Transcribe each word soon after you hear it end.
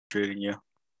Treating you.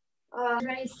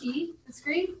 Everybody see the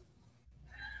screen?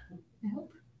 I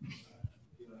hope.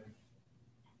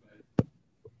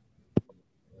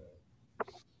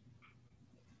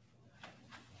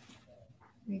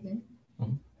 Very good.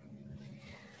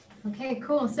 Okay,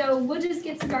 cool. So we'll just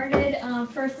get started.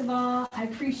 First of all, I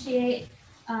appreciate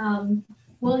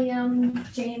William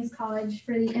James College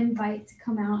for the invite to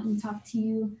come out and talk to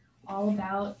you all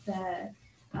about the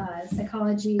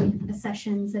psychology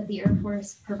sessions that the Air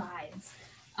Force provides.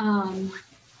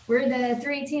 We're the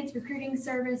 318th Recruiting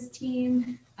Service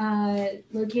team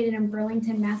located in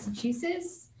Burlington,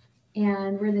 Massachusetts,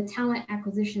 and we're the talent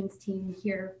acquisitions team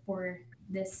here for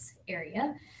this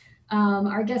area.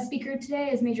 Our guest speaker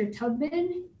today is Major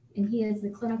Tubman, and he is the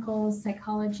Clinical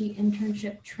Psychology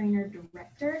Internship Training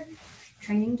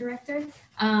Director.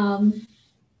 And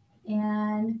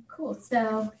cool,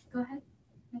 so go ahead,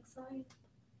 next slide.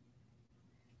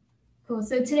 Cool,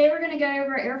 so today we're gonna go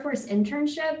over Air Force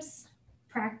internships,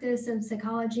 practice of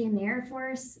psychology in the Air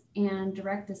Force, and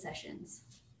direct the sessions.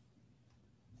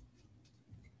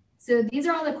 So these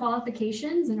are all the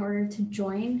qualifications in order to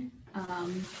join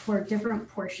for different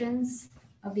portions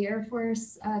of the Air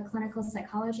Force clinical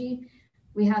psychology.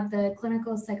 We have the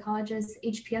Clinical Psychologist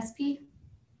HPSP,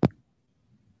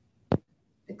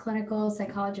 the Clinical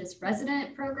Psychologist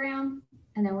Resident Program,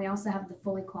 and then we also have the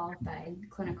fully qualified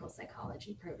clinical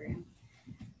psychology program.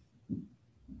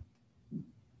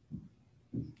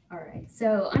 All right,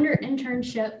 so under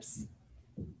internships,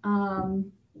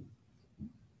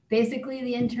 basically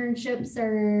the internships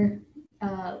are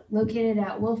located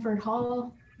at Wilford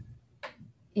Hall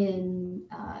in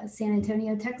San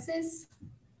Antonio, Texas,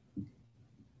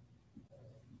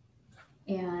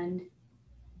 and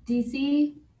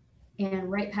DC,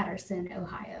 and Wright-Patterson,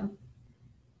 Ohio.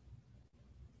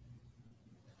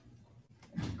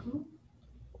 Cool.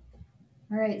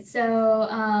 All right, so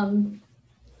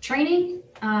training,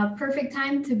 perfect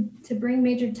time to bring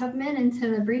Major Tubman into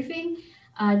the briefing.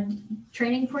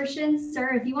 Training portion,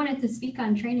 sir, if you wanted to speak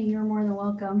on training, you're more than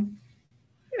welcome.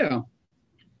 Yeah.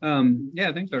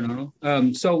 Thanks, Arnaldo.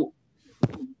 So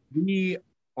we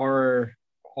are,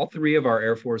 all three of our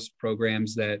Air Force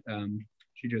programs that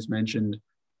she just mentioned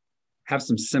have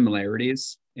some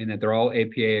similarities in that they're all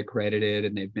APA accredited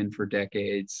and they've been for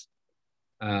decades.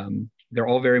 They're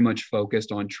all very much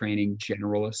focused on training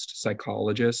generalist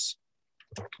psychologists.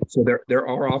 So there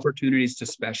are opportunities to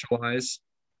specialize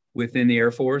within the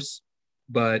Air Force,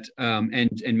 but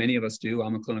and many of us do.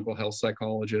 I'm a clinical health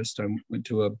psychologist. I went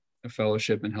to a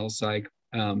fellowship in health psych.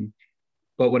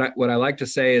 But what I like to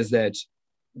say is that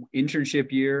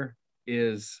internship year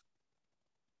is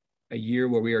a year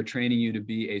where we are training you to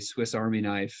be a Swiss Army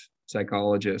knife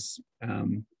psychologist.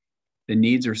 The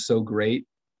needs are so great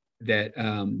that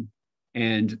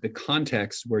and the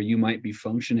context where you might be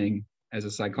functioning as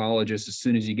a psychologist as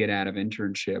soon as you get out of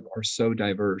internship are so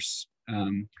diverse.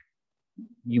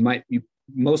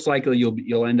 Most likely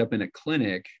you'll end up in a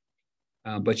clinic,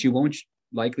 but you won't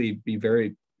likely be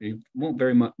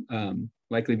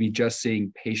just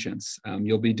seeing patients.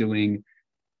 You'll be doing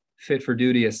fit for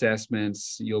duty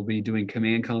assessments. You'll be doing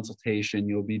command consultation.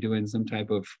 You'll be doing some type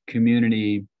of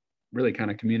community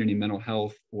mental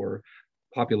health or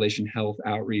population health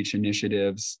outreach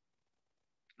initiatives.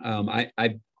 I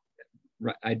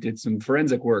did some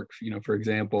forensic work, for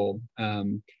example,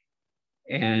 and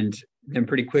then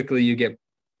pretty quickly you get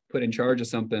put in charge of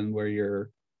something where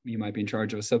you might be in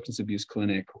charge of a substance abuse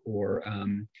clinic or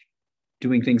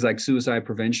doing things like suicide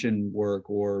prevention work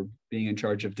or being in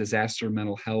charge of disaster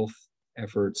mental health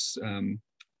efforts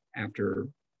after,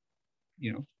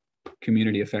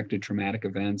 community affected traumatic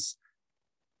events.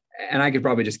 And I could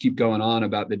probably just keep going on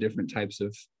about the different types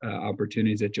of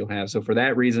opportunities that you'll have. So for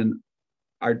that reason,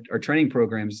 our training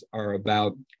programs are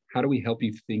about how do we help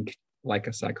you think like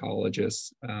a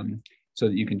psychologist so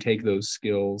that you can take those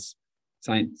skills,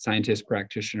 scientist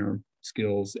practitioner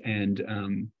skills, and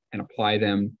apply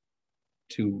them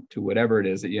to whatever it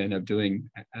is that you end up doing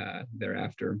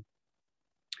thereafter.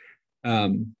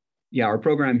 Our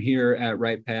program here at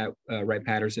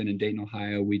Wright-Patterson in Dayton,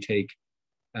 Ohio, we take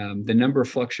the number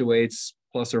fluctuates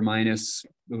plus or minus,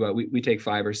 but we take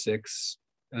 5 or 6,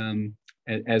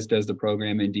 as does the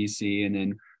program in DC. And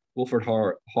then Wilford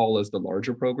Hall is the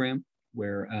larger program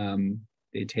where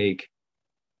they take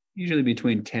usually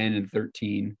between 10 and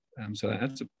 13. So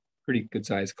that's a pretty good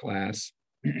sized class.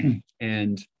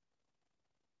 And,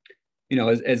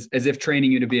 as if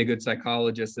training you to be a good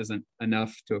psychologist isn't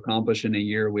enough to accomplish in a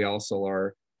year, we also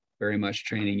are very much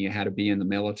training you how to be in the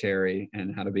military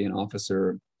and how to be an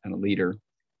officer and a leader.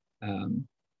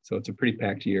 So it's a pretty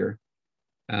packed year.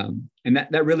 And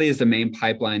that really is the main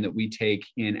pipeline that we take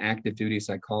in active duty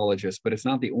psychologists, but it's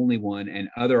not the only one, and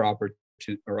other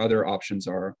options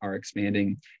are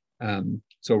expanding.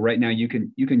 So right now you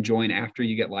can join after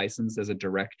you get licensed as a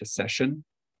direct accession.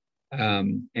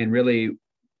 And really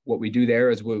what we do there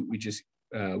is we just,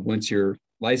 once you're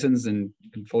licensed and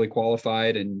fully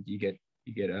qualified, and you get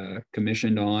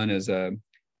commissioned on as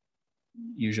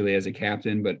usually as a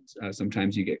captain, but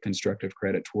sometimes you get constructive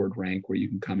credit toward rank where you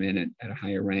can come in at a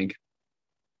higher rank.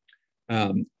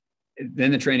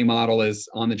 Then the training model is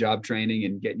on-the-job training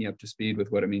and getting you up to speed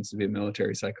with what it means to be a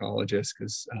military psychologist,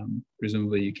 because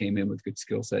presumably you came in with good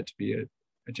skill set to be a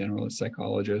generalist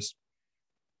psychologist.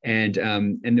 And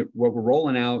what we're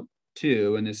rolling out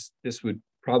too, and this would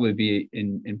probably be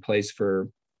in place for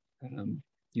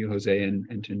you, Jose, and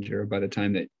Tanjira, by the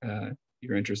time that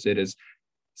you're interested, is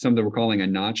something we're calling a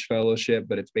Notch Fellowship,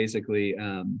 but it's basically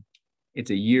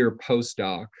it's a year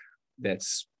postdoc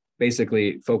that's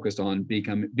basically focused on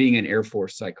being an Air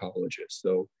Force psychologist.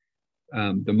 So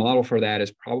the model for that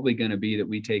is probably going to be that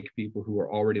we take people who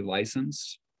are already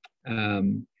licensed,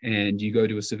 and you go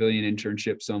to a civilian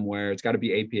internship somewhere. It's got to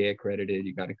be APA accredited.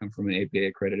 You got to come from an APA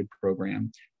accredited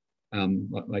program,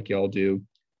 like y'all do,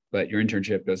 but your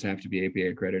internship doesn't have to be APA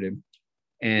accredited.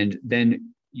 And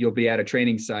then you'll be at a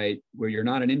training site where you're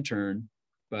not an intern,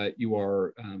 but you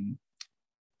are,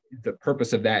 the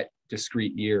purpose of that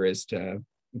discrete year is to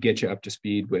get you up to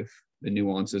speed with the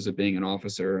nuances of being an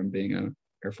officer and being an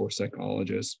Air Force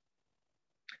psychologist.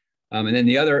 And then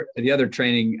the other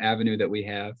training avenue that we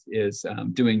have is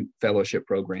doing fellowship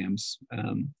programs,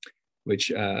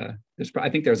 which I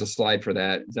think there's a slide for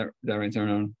that. Is that right,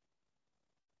 Sarah?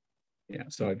 Yeah,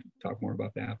 so I've talked more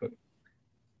about that, but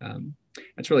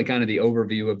that's really kind of the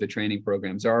overview of the training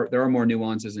programs. There are more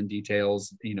nuances and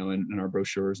details, in our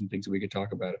brochures and things that we could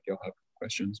talk about if y'all have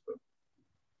questions. But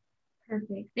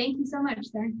perfect. Thank you so much,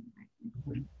 sir.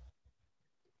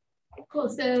 Cool.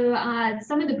 So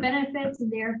some of the benefits of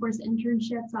the Air Force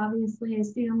internships, obviously, a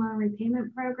student loan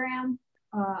repayment program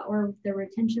or the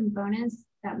retention bonus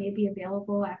that may be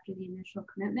available after the initial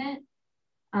commitment.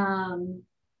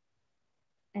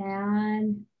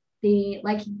 And the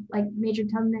like Major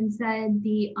Tubman said,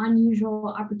 the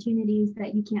unusual opportunities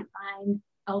that you can't find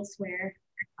elsewhere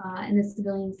in the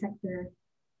civilian sector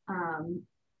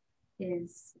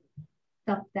is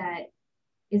stuff that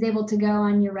is able to go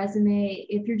on your resume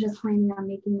if you're just planning on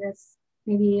making this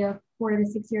maybe a 4 to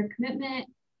 6 year commitment,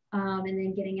 and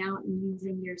then getting out and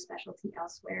using your specialty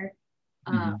elsewhere.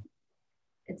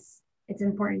 It's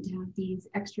important to have these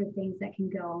extra things that can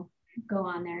go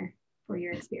on there for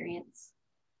your experience.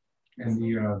 And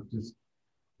the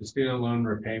student loan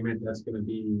repayment, that's going to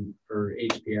be for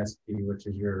HPSP, which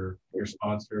is your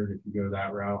sponsor if you go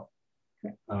that route.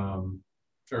 Okay.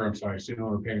 Or I'm sorry, student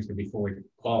loan repayment is going to be fully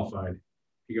qualified.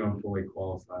 If you go in fully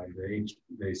qualified,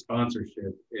 the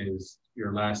sponsorship is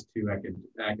your last 2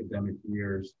 academic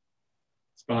years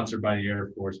sponsored by the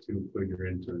Air Force to include your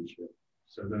internship.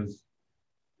 So the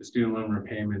student loan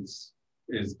repayments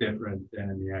is different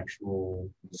than the actual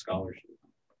scholarship.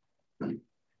 Next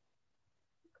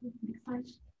slide.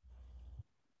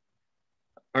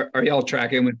 Are y'all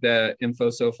tracking with the info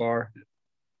so far?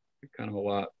 Kind of a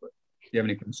lot, but do you have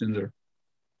any questions? Or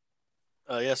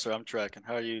yes, sir, I'm tracking.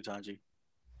 How are you, Tanji?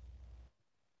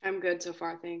 I'm good so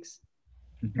far, thanks.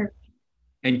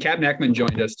 And Captain Ekman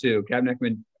joined us too. Captain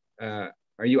Ekman,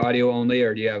 are you audio only,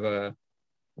 or do you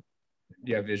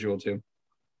have visual too?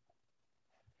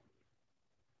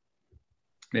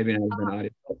 Maybe not even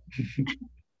audio.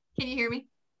 Can you hear me?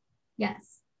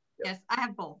 Yes. Yes, I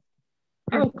have both.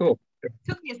 Oh, cool.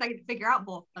 Took me a second to figure out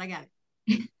both, but I got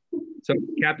it. So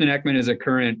Captain Ekman is a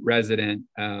current resident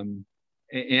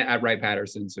at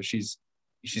Wright-Patterson. So she's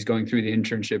going through the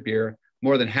internship year,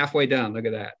 more than halfway done. Look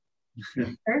at that.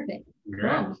 Perfect.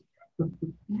 Congrats. Cool.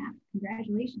 Yeah,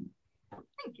 congratulations.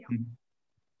 Thank you.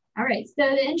 All right, so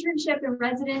the internship and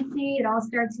residency, it all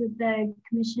starts with the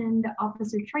commissioned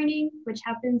officer training, which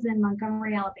happens in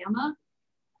Montgomery, Alabama.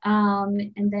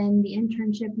 And then the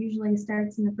internship usually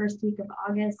starts in the first week of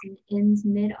August and ends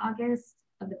mid-August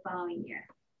of the following year.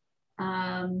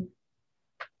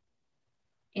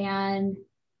 And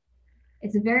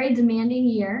it's a very demanding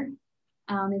year,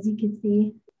 as you can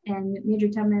see, and Major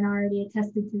Tubman already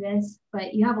attested to this,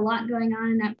 but you have a lot going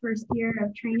on in that first year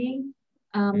of training,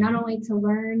 not only to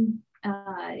learn,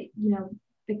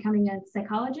 becoming a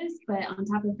psychologist, but on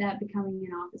top of that, becoming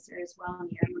an officer as well in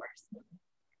the Air Force.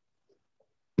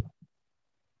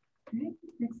 All right,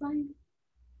 next slide.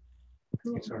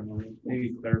 Cool. Sorry, Maureen.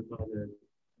 Maybe clarify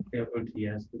the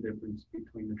OTS, the difference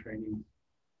between the trainings.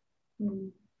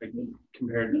 like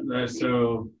compared to that.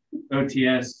 So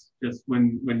OTS, just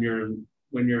when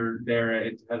you're there,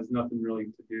 it has nothing really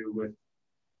to do with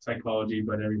psychology,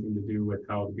 but everything to do with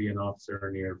how to be an officer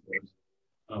in the Air Force.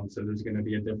 So there's going to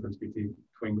be a difference between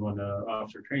going to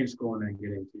officer training school and then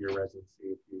getting to your residency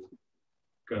if you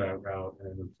go that route,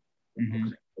 and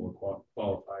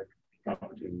qualified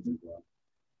opportunities as well.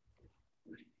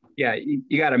 Yeah,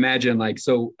 you got to imagine, like,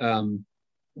 so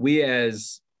we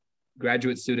as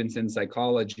graduate students in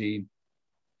psychology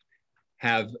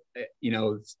have,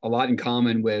 a lot in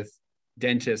common with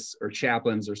dentists or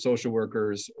chaplains or social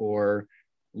workers or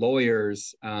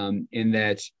lawyers, in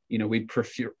that, we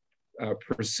prefer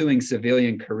pursuing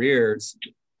civilian careers.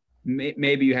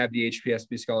 Maybe you have the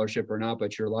HPSB scholarship or not,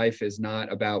 but your life is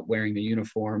not about wearing the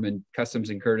uniform, and customs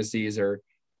and courtesies are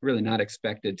really not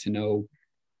expected to know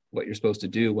what you're supposed to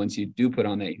do once you do put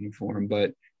on that uniform.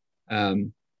 But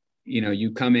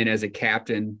you come in as a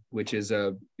captain, which is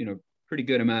a pretty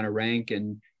good amount of rank,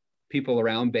 and people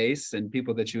around base and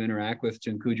people that you interact with, to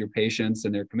include your patients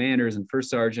and their commanders and first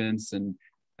sergeants, and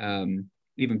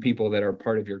even people that are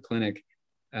part of your clinic,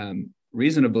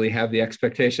 reasonably have the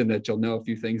expectation that you'll know a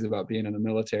few things about being in the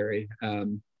military,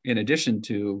 in addition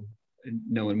to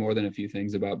knowing more than a few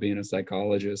things about being a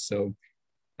psychologist. So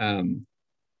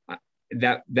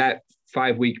that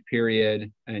 5-week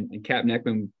period, and Captain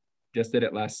Ekman just did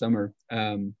it last summer,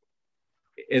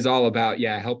 is all about,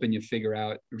 helping you figure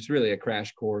out. It was really a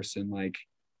crash course, and like,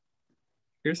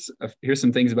 here's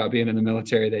some things about being in the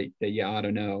military that you ought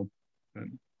to know.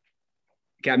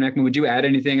 Captain Ekman, would you add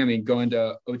anything? I mean, going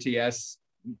to OTS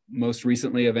most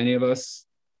recently of any of us?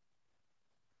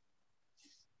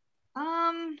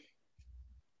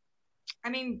 I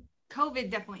mean, COVID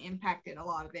definitely impacted a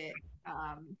lot of it.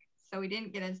 So we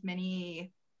didn't get as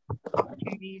many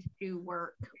opportunities to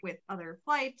work with other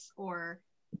flights or,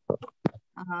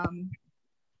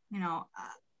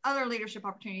 other leadership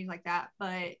opportunities like that.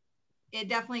 But it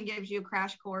definitely gives you a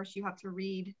crash course. You have to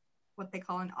read what they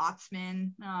call an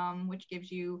Otsman, which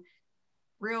gives you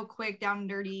real quick, down and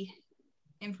dirty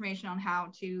information on how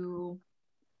to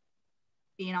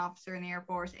be an officer in the Air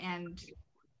Force and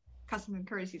customs and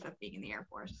courtesies of being in the Air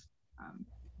Force.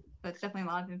 So it's definitely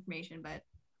a lot of information, but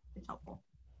it's helpful.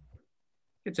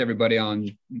 Gets everybody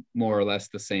on more or less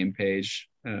the same page.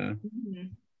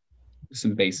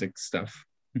 Some basic stuff.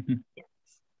 Yes.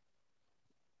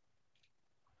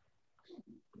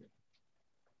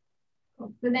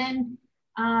 Cool. So then,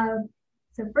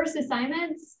 so first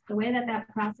assignments, the way that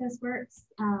process works,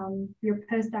 your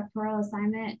postdoctoral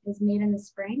assignment is made in the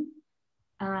spring.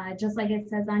 Just like it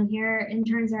says on here,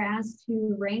 interns are asked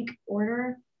to rank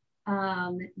order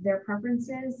their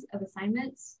preferences of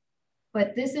assignments,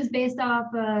 but this is based off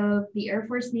of the Air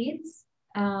Force needs.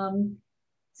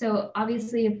 So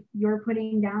obviously, if you're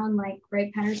putting down like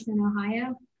Wright-Patterson,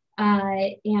 Ohio,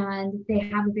 and they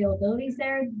have availabilities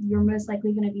there, you're most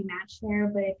likely going to be matched there.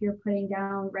 But if you're putting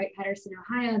down Wright-Patterson,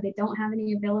 Ohio, they don't have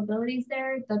any availabilities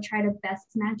there, they'll try to best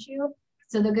match you.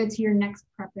 So they'll go to your next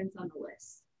preference on the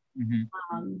list.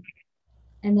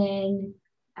 And then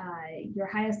your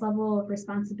highest level of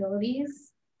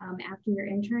responsibilities after your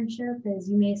internship is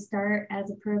you may start as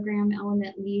a program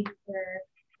element lead for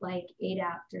like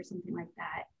ADAPT or something like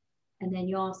that. And then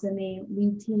you also may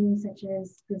lead teams such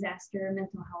as disaster,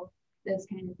 mental health, those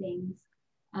kind of things.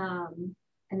 And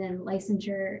then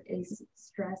licensure is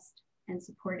stressed and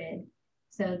supported.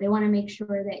 So they want to make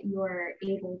sure that you're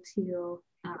able to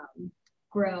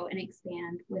grow and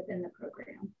expand within the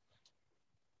program.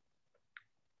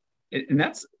 And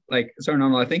that's like, sorry,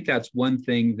 Normal, I think that's one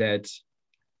thing that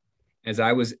as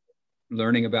I was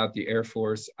learning about the Air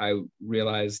Force, I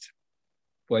realized,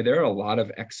 boy, there are a lot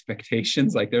of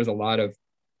expectations, like there's a lot of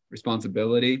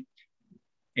responsibility.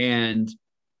 And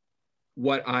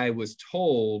what I was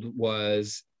told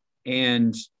was,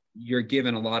 and you're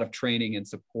given a lot of training and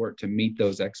support to meet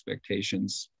those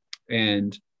expectations.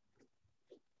 And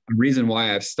the reason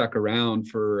why I've stuck around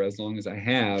for as long as I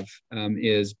have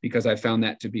is because I found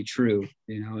that to be true,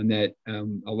 and that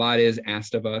a lot is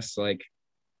asked of us, like,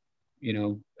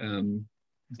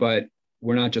 but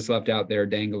we're not just left out there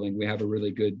dangling. We have a really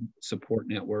good support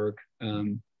network.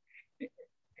 And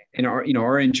our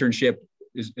internship,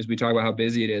 as we talk about how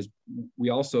busy it is,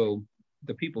 we also,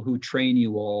 the people who train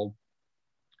you all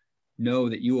know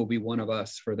that you will be one of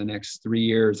us for the next 3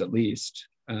 years at least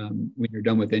when you're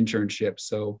done with internship.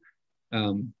 So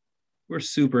we're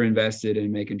super invested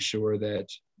in making sure that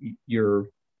you're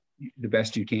the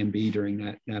best you can be during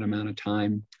that amount of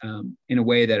time, in a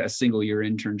way that a single year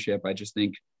internship, I just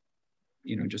think,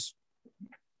 just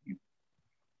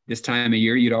this time of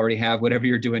year, you'd already have whatever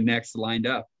you're doing next lined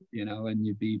up. you know, and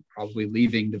you'd be probably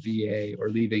leaving the VA or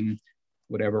leaving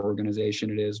whatever organization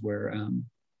it is where,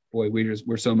 boy,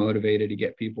 we're so motivated to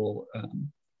get people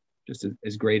just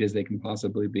as great as they can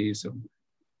possibly be. So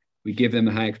we give them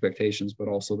the high expectations, but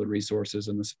also the resources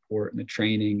and the support and the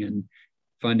training and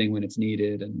funding when it's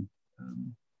needed, and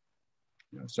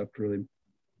you know, stuff to really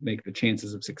make the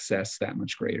chances of success that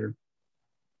much greater.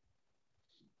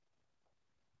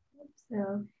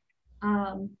 So,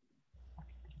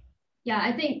 yeah,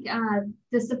 I think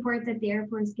the support that the Air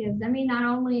Force gives, I mean, not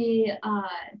only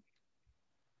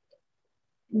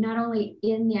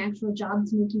in the actual job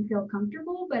to make you feel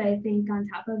comfortable, but I think on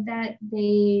top of that,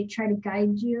 they try to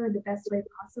guide you the best way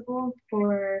possible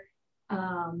for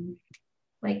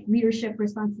like leadership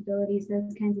responsibilities,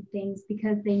 those kinds of things,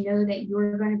 because they know that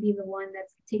you're going to be the one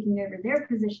that's taking over their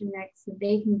position next, so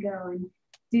they can go and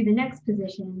do the next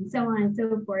position and so on and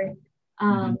so forth.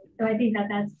 So I think that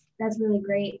that's really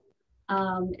great.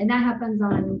 And that happens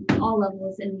on all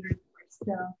levels in the Air Force.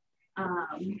 So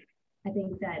I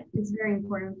think that it's very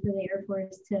important for the Air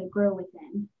Force to grow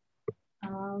within.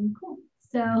 Cool.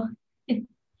 So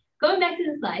going back to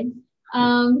the slides.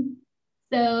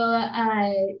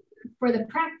 For the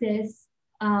practice,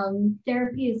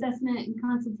 therapy, assessment, and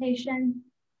consultation,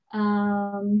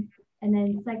 and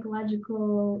then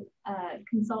psychological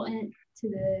consultant to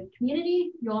the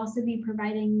community. You'll also be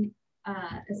providing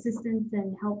assistance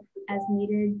and help as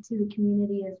needed to the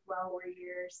community as well where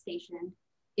you're stationed,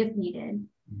 if needed.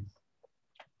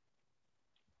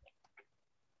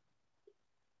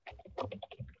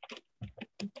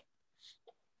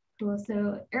 Cool.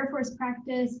 So Air Force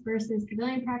practice versus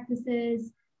civilian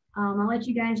practices. I'll let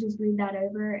you guys just read that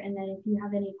over, and then if you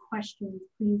have any questions,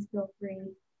 please feel free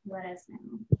to let us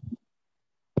know.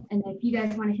 And if you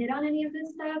guys want to hit on any of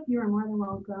this stuff, you are more than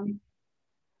welcome.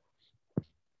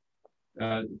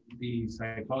 The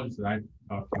psychologist that I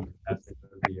talked to,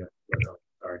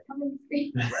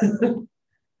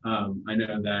 I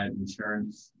know that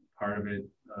insurance part of it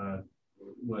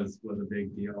was a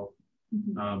big deal,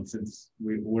 since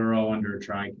we're all under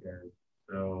TRICARE.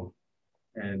 So,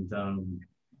 and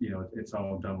you know, it's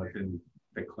all done within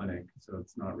the clinic, so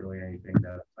it's not really anything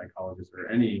that a psychologist or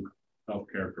any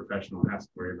healthcare professional has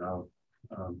to worry about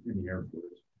in the Air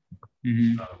Force.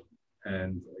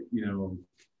 And you know,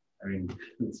 I mean,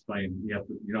 it's fine. You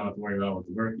don't have to worry about what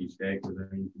to work each day, because I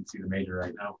mean, you can see the major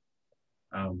right now.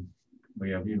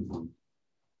 We have uniforms,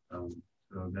 so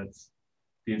that's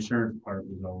the insurance part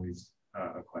was always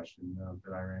a question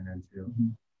that I ran into.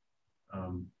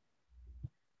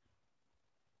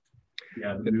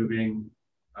 Yeah, the moving,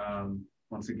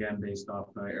 once again, based off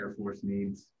Air Force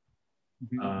needs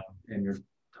and your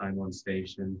time on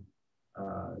station.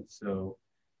 So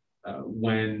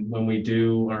when we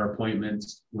do our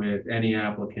appointments with any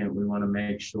applicant, we want to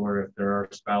make sure if there are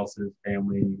spouses,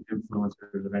 family,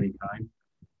 influencers of any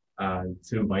kind,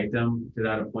 to invite them to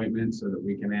that appointment so that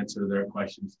we can answer their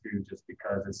questions too, just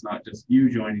because it's not just you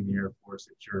joining the Air Force,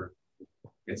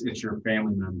 it's your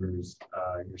family members,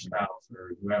 your spouse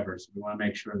or whoever. So we want to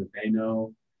make sure that they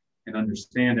know and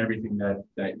understand everything that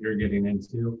you're getting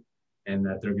into, and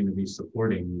that they're going to be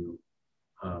supporting you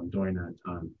during that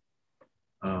time.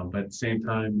 But at the same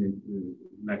time,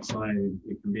 next slide,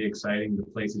 it can be exciting, the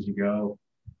places you go.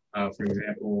 For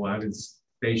example, I was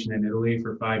stationed in Italy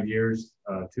for 5 years.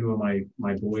 2 of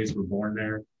my boys were born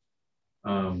there.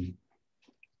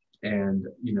 And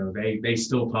you know, they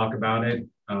still talk about it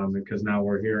because now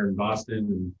we're here in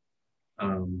Boston,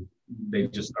 and they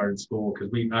just started school because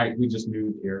we just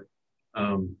moved here.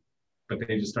 But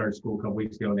they just started school a couple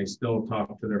weeks ago, and they still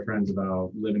talk to their friends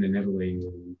about living in Italy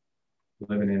and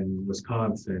living in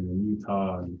Wisconsin and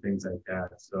Utah and things like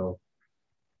that. So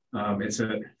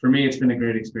for me, it's been a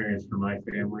great experience for my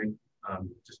family,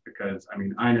 just because, I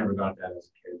mean, I never got that as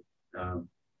a kid,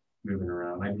 moving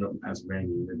around. I grew up in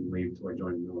Pennsylvania and didn't leave until I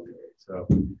joined the military. So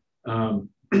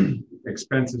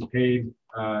expenses paid,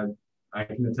 I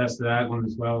can attest to that one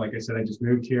as well. Like I said, I just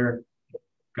moved here.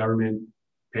 Government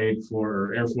paid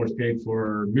for, Air Force paid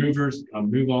for movers to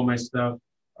come move all my stuff.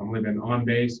 I'm living on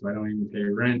base, so I don't even pay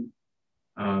rent.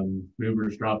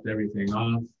 Movers dropped everything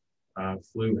off.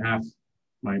 Flew half,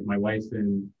 my wife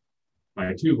and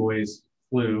my 2 boys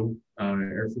flew.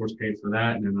 Air Force paid for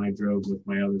that, and then I drove with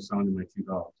my other son and my 2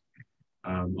 dogs.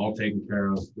 All taken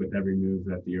care of with every move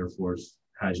that the Air Force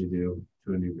has you do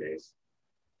to a new base.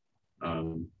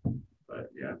 But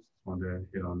yeah, just wanted to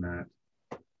hit on that.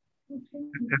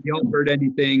 Have y'all heard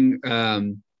anything? I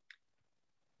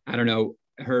don't know.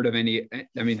 Heard of any?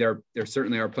 I mean, there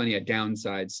certainly are plenty of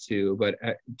downsides too. But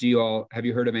have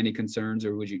you heard of any concerns,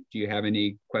 or do you have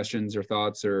any questions or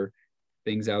thoughts or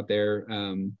things out there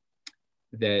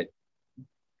that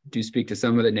do speak to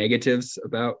some of the negatives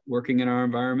about working in our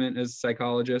environment as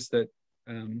psychologists that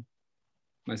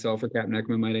myself or Captain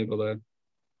Ekman might able to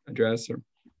address? Or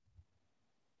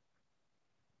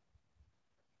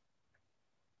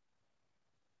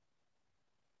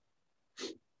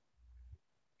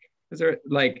is there,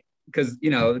 like, because,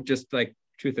 you know, just like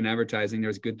truth in advertising,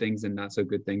 there's good things and not so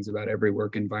good things about every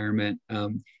work environment.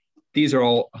 These are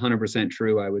all 100%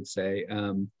 true, I would say.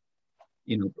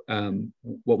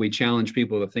 What we challenge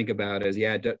people to think about is,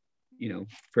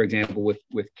 for example,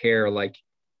 with care, like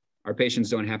our patients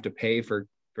don't have to pay for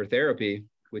therapy,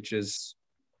 which is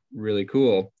really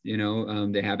cool.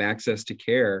 They have access to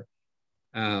care.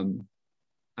 I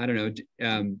don't know.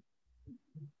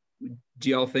 Do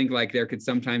y'all think like there could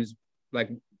sometimes, like,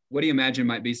 what do you imagine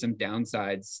might be some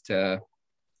downsides to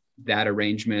that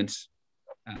arrangement,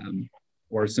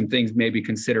 or some things, maybe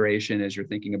consideration as you're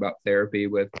thinking about therapy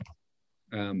with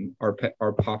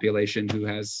our population who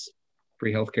has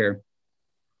free healthcare,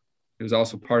 who's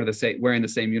also part of wearing the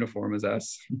same uniform as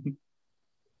us?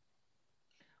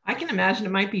 I can imagine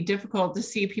it might be difficult to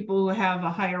see people who have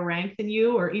a higher rank than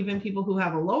you, or even people who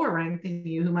have a lower rank than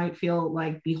you, who might feel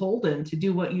like beholden to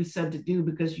do what you said to do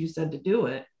because you said to do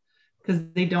it, because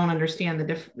they don't understand the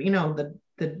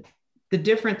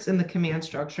difference in the command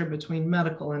structure between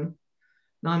medical and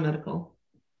non-medical.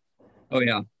 Oh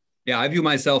yeah. Yeah, I view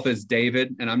myself as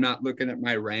David, and I'm not looking at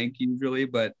my rank usually,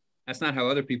 but that's not how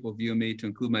other people view me, to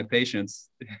include my patients.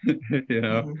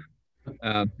 Mm-hmm.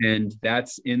 And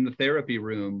that's in the therapy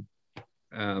room,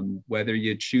 whether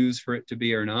you choose for it to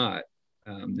be or not.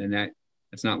 And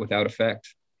that's not without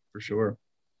effect, for sure.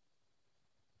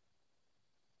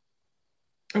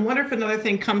 I wonder if another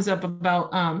thing comes up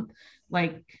about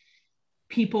like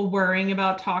people worrying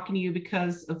about talking to you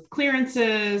because of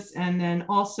clearances, and then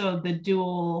also the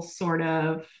dual sort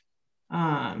of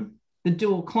the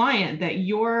dual client, that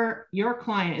your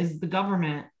client is the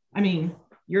government. I mean,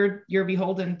 you're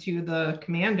beholden to the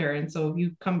commander, and so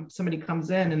if somebody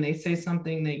comes in and they say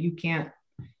something that you can't,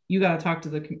 you got to talk to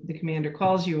the commander.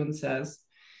 Calls you and says,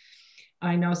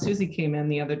 I know Susie came in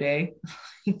the other day.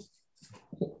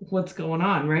 What's going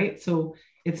on, right? So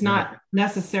it's not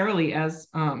necessarily as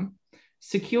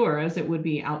secure as it would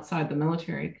be outside the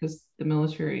military, because the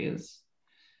military is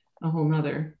a whole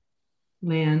nother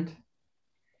land.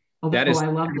 Although I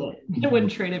loved it. I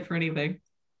wouldn't trade it for anything.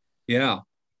 Yeah.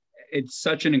 It's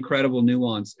such an incredible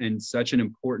nuance and such an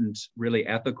important, really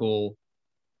ethical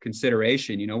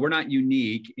consideration. We're not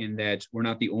unique in that we're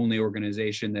not the only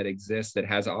organization that exists that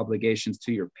has obligations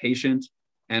to your patient,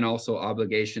 and also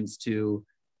obligations to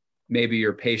maybe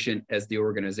your patient as the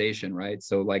organization, right?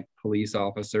 So like police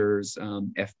officers,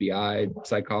 FBI,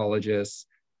 psychologists,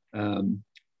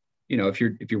 if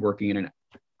you're working in an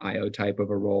IO type of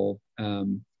a role.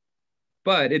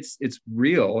 But it's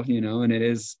real, and it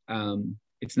is,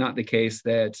 it's not the case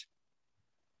that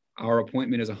our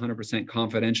appointment is 100%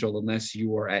 confidential unless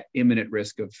you are at imminent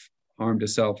risk of harm to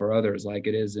self or others, like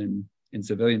it is in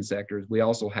civilian sectors. We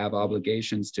also have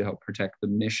obligations to help protect the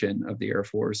mission of the Air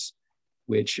Force,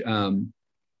 which can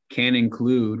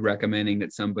include recommending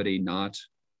that somebody not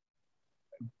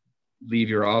leave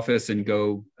your office and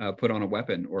go put on a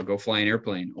weapon, or go fly an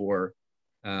airplane, or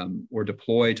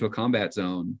deploy to a combat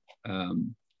zone,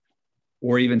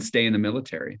 or even stay in the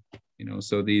military.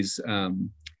 So these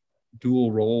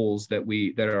dual roles that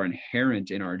are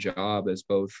inherent in our job as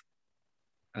both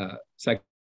psych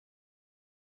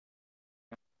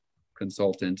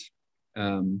consultant,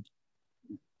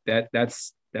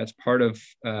 that's part of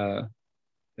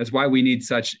that's why we need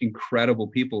such incredible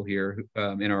people here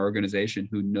in our organization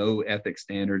who know ethics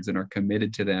standards and are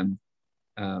committed to them,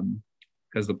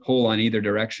 because the pull on either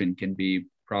direction can be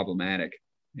problematic,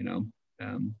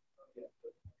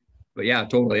 but yeah,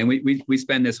 totally. And we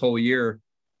spend this whole year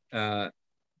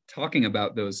talking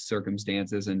about those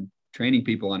circumstances and training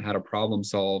people on how to problem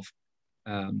solve,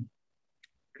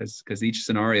 because each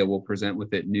scenario will present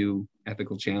with it new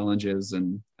ethical challenges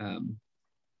and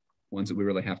ones that we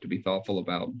really have to be thoughtful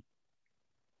about.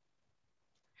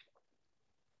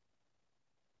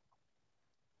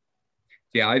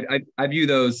 Yeah, I view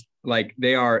those like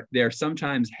they're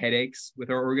sometimes headaches with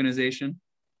our organization,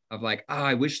 of like,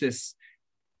 I wish this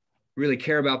really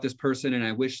care about this person, and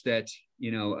I wish that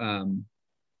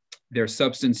their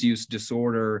substance use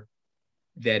disorder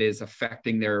that is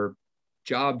affecting their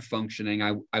job functioning,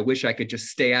 I wish I could just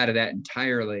stay out of that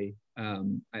entirely.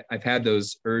 I've had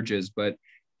those urges, but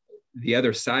the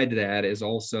other side to that is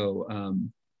also,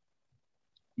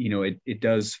 it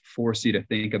does force you to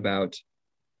think about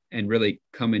and really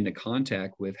come into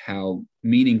contact with how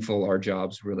meaningful our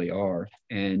jobs really are,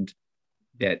 and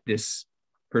that this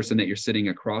person that you're sitting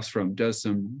across from does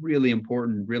some really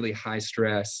important, really high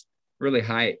stress, really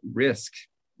high risk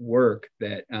work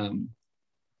that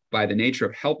by the nature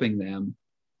of helping them,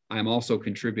 I'm also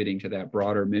contributing to that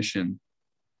broader mission.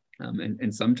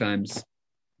 And sometimes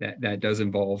that does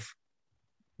involve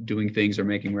doing things or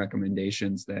making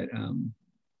recommendations that,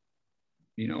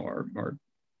 are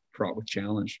fraught with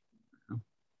challenge.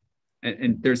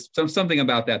 And there's something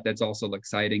about that that's also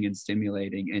exciting and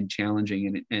stimulating and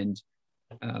challenging and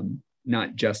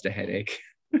not just a headache.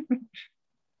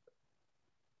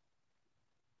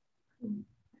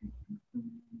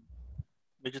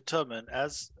 Major Tubman,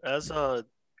 as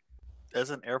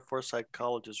an Air Force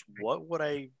psychologist, what would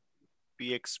I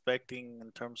be expecting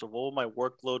in terms of what will my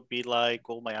workload be like,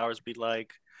 what will my hours be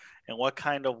like, and what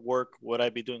kind of work would I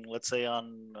be doing, let's say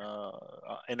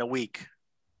in a week?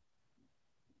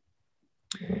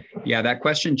 Yeah, that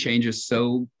question changes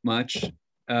so much.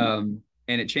 And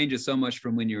it changes so much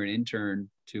from when you're an intern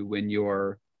to when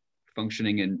you're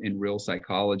functioning in real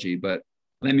psychology. But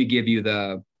let me give you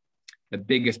the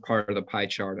biggest part of the pie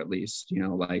chart, at least.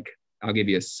 I'll give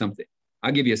you as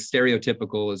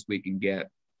stereotypical as we can get.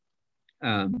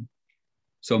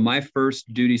 So my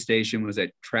first duty station was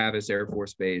at Travis Air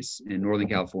Force Base in Northern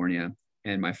California.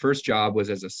 And my first job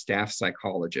was as a staff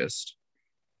psychologist.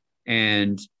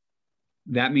 And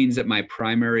that means that my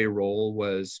primary role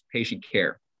was patient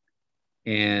care.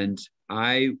 And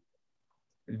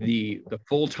the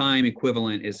full-time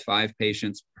equivalent is 5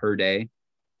 patients per day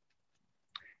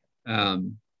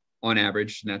on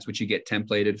average. And that's what you get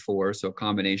templated for. So a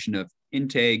combination of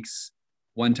intakes,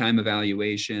 one-time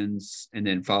evaluations, and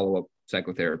then follow-up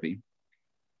psychotherapy.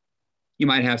 You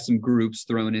might have some groups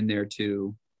thrown in there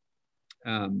too.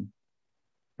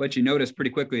 But you notice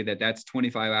pretty quickly that that's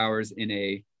 25 hours in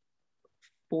a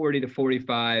 40 to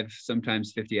 45,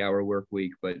 sometimes 50-hour work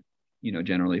week, but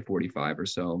generally 45 or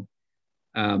so.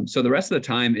 So the rest of the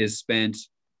time is spent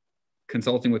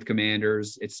consulting with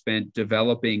commanders. It's spent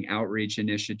developing outreach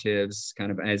initiatives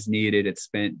kind of as needed. It's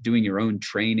spent doing your own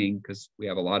training, because we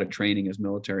have a lot of training as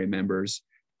military members.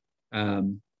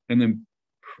 And then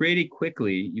pretty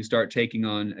quickly, you start taking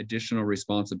on additional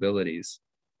responsibilities.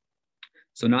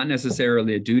 So not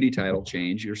necessarily a duty title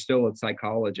change. You're still a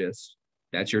psychologist.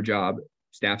 That's your job,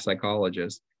 staff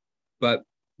psychologist. But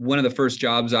one of the first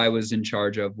jobs I was in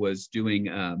charge of was doing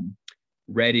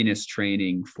readiness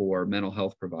training for mental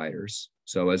health providers.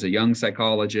 So as a young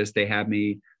psychologist, they had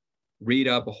me read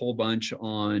up a whole bunch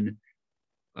on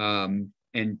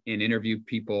and interview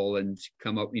people and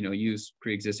come up, use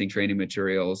pre-existing training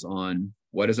materials on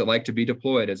what is it like to be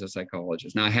deployed as a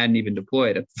psychologist. Now, I hadn't even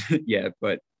deployed yet,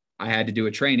 but I had to do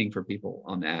a training for people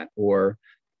on that, or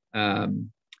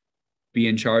be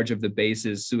in charge of the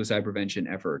base's suicide prevention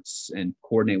efforts and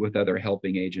coordinate with other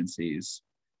helping agencies.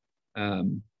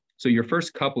 So your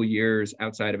first couple years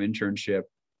outside of internship,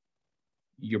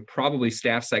 you're probably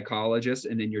staff psychologist,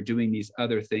 and then you're doing these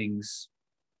other things,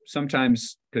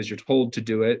 sometimes because you're told to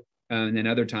do it, and then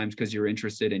other times because you're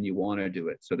interested and you want to do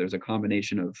it. So there's a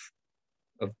combination of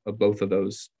both of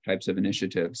those types of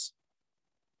initiatives.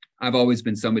 I've always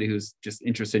been somebody who's just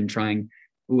interested in trying,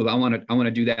 I want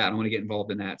to do that. I want to get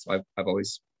involved in that. So I've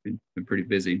always been pretty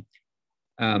busy.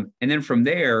 And then from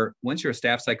there, once you're a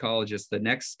staff psychologist, the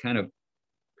next kind of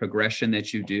progression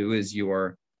that you do is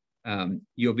you'll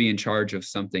be in charge of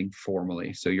something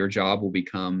formally. So your job will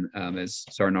become, as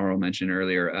Sarnaro mentioned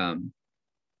earlier,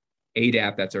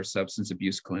 ADAP, that's our substance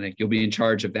abuse clinic. You'll be in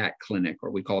charge of that clinic,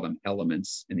 or we call them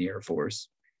elements in the Air Force.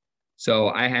 So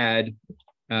I had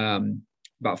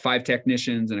about 5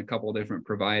 technicians and a couple of different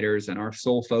providers, and our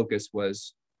sole focus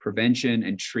was prevention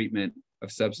and treatment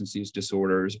of substance use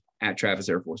disorders at Travis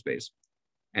Air Force Base.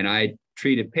 And I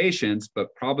treated patients,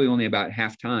 but probably only about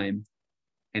half time.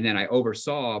 And then I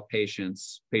oversaw patient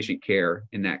care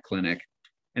in that clinic.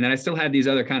 And then I still had these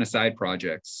other kind of side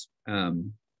projects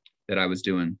that I was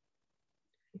doing.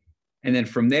 And then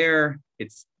from there,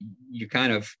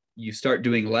 you start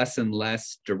doing less and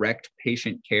less direct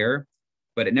patient care,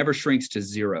 but it never shrinks to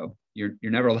 0. You're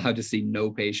never allowed to see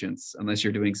no patients unless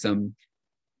you're doing some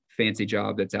fancy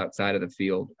job that's outside of the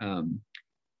field.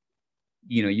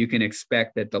 You can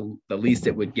expect that the least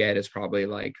it would get is probably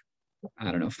like,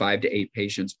 5 to 8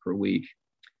 patients per week.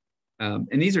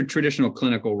 And these are traditional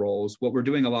clinical roles. What we're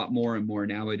doing a lot more and more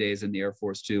nowadays in the Air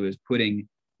Force too is putting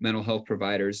mental health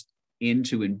providers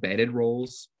into embedded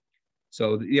roles.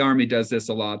 So the Army does this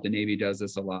a lot, the Navy does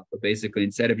this a lot, but basically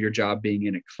instead of your job being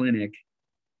in a clinic,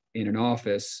 in an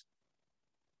office,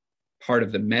 part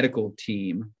of the medical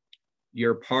team,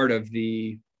 you're part of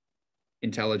the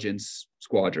intelligence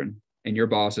squadron. and your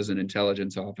boss is an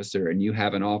intelligence officer, and you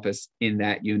have an office in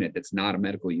that unit that's not a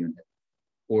medical unit,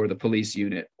 or the police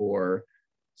unit, or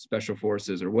special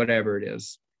forces, or whatever it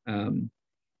is.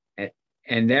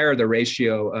 And there, the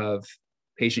ratio of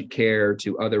patient care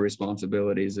to other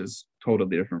responsibilities is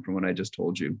totally different from what I just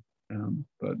told you.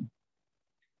 But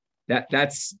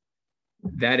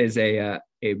that is a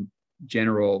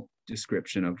general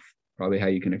description of probably how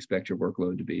you can expect your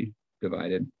workload to be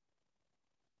divided.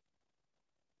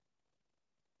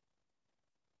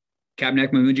 Captain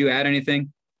Ekman, would you add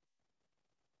anything?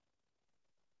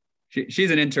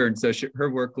 She's an intern, so her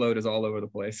workload is all over the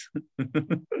place.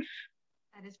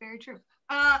 That is very true.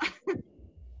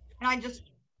 And I just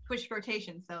pushed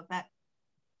rotation, so that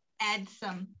adds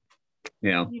some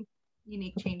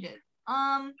unique changes.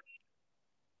 I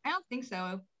don't think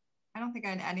so. I don't think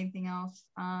I'd add anything else.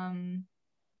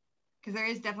 Because there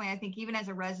is definitely, I think, even as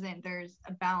a resident, there's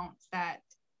a balance that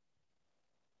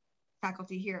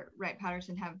faculty here at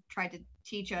Wright-Patterson have tried to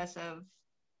teach us of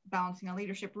balancing a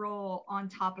leadership role on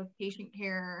top of patient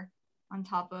care, on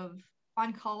top of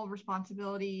on-call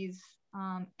responsibilities,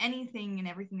 anything and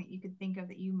everything that you could think of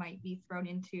that you might be thrown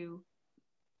into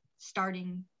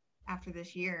starting after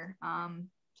this year,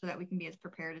 so that we can be as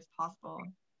prepared as possible.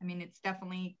 I mean, it's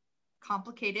definitely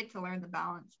complicated to learn the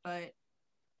balance, but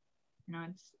you know,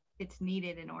 it's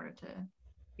needed in order to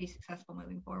be successful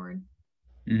moving forward.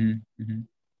 Mm-hmm. Mm-hmm.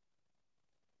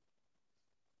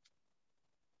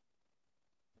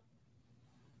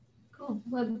 Cool.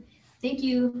 Well, thank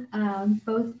you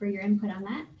both for your input on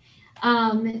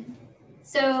that.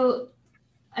 So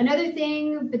another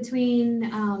thing between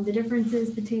the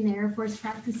differences between the Air Force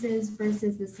practices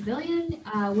versus the civilian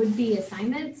would be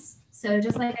assignments. So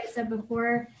just like I said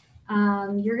before,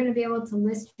 you're going to be able to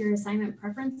list your assignment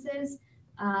preferences.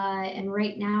 And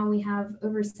right now we have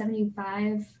over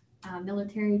 75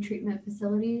 military treatment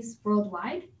facilities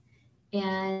worldwide.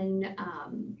 And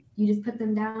you just put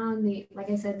them down. Like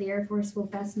I said, the Air Force will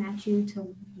best match you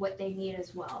to what they need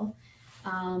as well.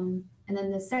 And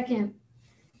then the second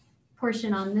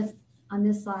portion on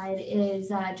this slide is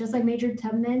just like Major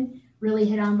Tubman really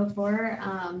hit on before,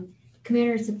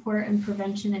 commander support and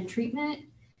prevention and treatment.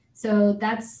 So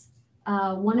that's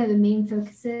one of the main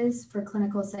focuses for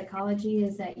clinical psychology,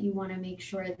 is that you want to make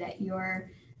sure that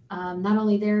you're not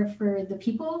only there for the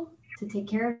people to take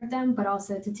care of them, but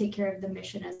also to take care of the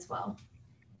mission as well.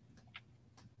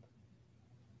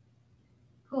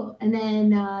 Cool. And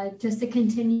then just to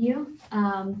continue,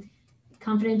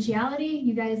 confidentiality,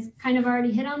 you guys kind of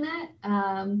already hit on that.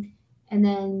 And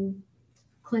then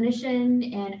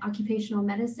clinician and occupational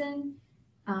medicine.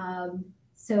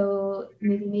 So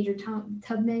maybe Major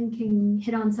Tubman can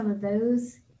hit on some of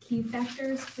those key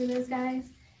factors for those guys.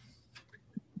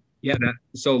 Yeah,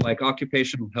 so like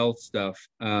occupational health stuff,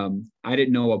 I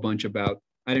didn't know much about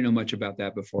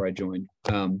that before I joined.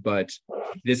 But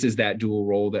this is that dual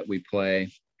role that we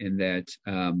play, in that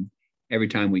every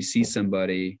time we see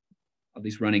somebody, at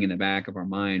least running in the back of our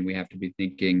mind, we have to be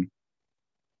thinking,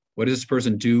 what does this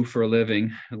person do for a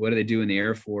living? What do they do in the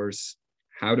Air Force?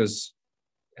 How does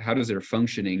their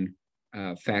functioning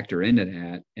factor into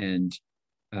that? And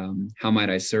how might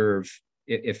I serve,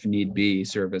 if need be,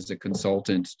 serve as a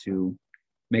consultant to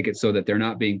make it so that they're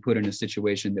not being put in a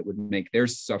situation that would make their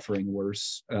suffering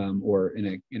worse, or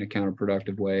in a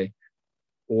counterproductive way,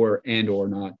 or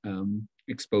not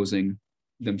exposing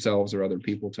themselves or other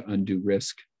people to undue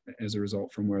risk as a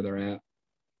result from where they're at.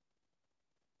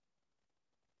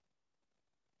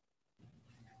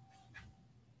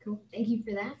 Cool. Thank you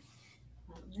for that.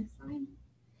 Next slide.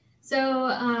 So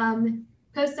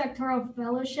postdoctoral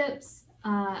fellowships,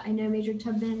 I know Major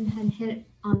Tubman had hit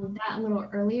on that a little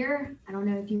earlier. I don't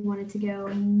know if you wanted to go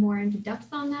more into depth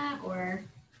on that, or.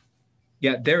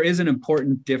 Yeah, there is an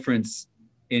important difference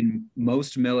in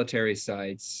most military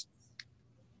sites,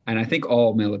 and I think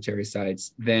all military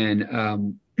sites,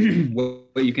 than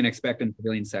what you can expect in the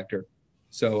civilian sector.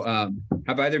 So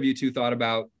have either of you two thought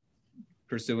about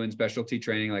pursuing specialty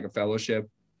training like a fellowship?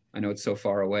 I know it's so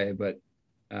far away, but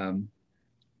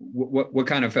what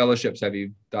kind of fellowships have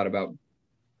you thought about?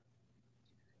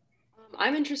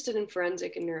 I'm interested in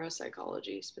forensic and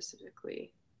neuropsychology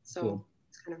specifically. So Cool.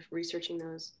 It's kind of researching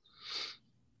those.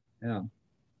 Yeah. How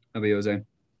about you, Jose?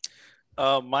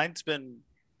 Mine's been,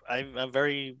 I'm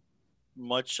very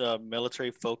much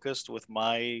military focused with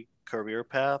my career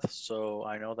path. So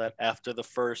I know that after do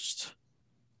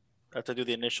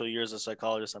the initial years as a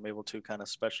psychologist, I'm able to kind of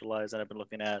specialize, and I've been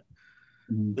looking at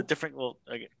the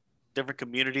different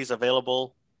communities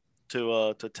available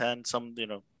to attend. Some,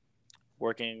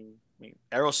 working,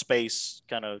 aerospace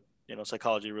kind of,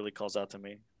 psychology really calls out to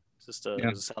me. It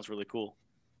sounds really cool.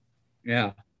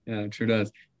 Yeah, it sure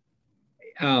does.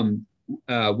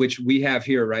 Which we have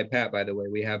here, right, Pat, by the way,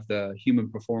 we have the Human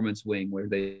Performance Wing where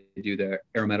they do the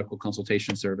aeromedical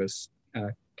consultation service.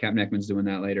 Captain Ekman's doing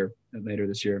that later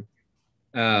this year.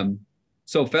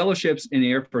 So fellowships in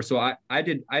the Air Force. So I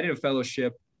did a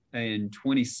fellowship in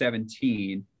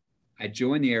 2017. I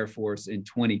joined the Air Force in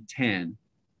 2010.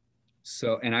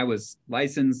 So, and I was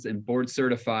licensed and board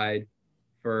certified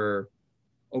for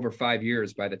over 5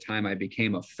 years by the time I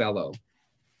became a fellow,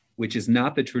 which is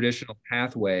not the traditional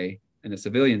pathway in the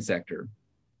civilian sector.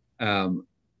 And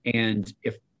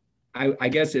if I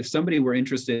guess if somebody were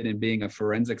interested in being a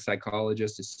forensic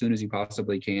psychologist as soon as you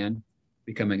possibly can,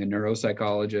 becoming a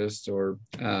neuropsychologist or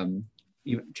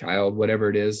even child, whatever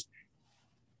it is,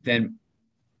 then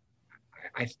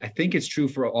I think it's true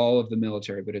for all of the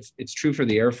military, but it's true for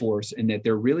the Air Force in that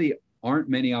there really aren't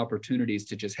many opportunities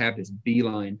to just have this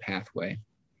beeline pathway.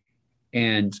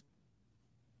 And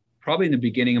probably in the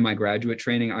beginning of my graduate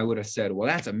training, I would have said, well,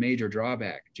 that's a major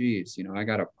drawback. Geez, I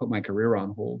got to put my career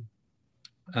on hold.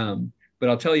 But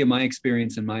I'll tell you my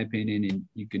experience and my opinion, and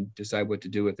you can decide what to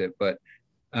do with it. But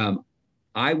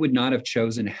I would not have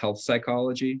chosen health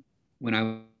psychology when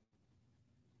I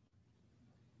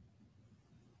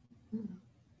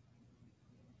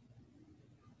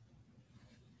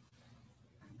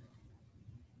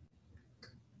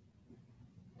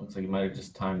Looks like you might have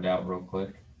just timed out real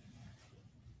quick.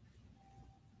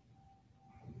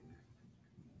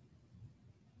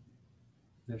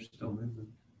 They're still moving.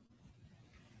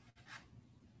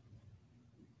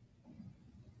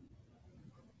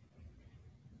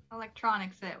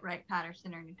 Electronics at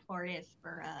Wright-Patterson are notorious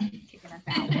for kicking us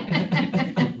out.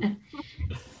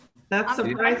 That's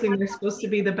surprising. They're supposed to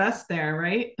be the best there,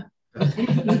 right?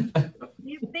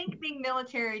 You'd think being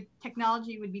military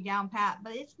technology would be down pat,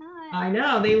 but it's not. I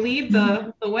know. They lead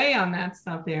the way on that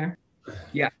stuff there.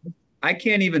 Yeah. I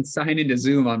can't even sign into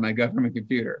Zoom on my government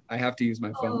computer. I have to use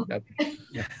my phone.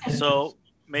 So,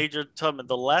 Major Tubman,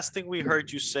 the last thing we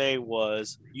heard you say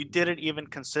was you didn't even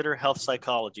consider health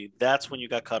psychology. That's when you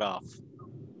got cut off.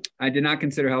 I did not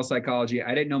consider health psychology.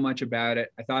 I didn't know much about it.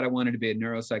 I thought I wanted to be a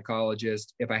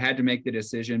neuropsychologist. If I had to make the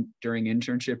decision during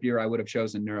internship year, I would have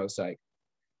chosen neuropsych,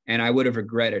 and I would have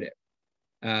regretted it.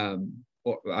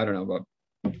 Or I don't know, but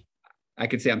I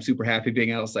could say I'm super happy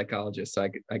being a health psychologist. So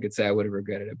I could say I would have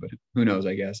regretted it, but who knows,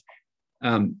 I guess.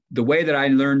 The way that I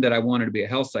learned that I wanted to be a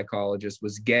health psychologist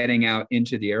was getting out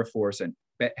into the Air Force and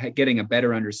getting a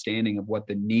better understanding of what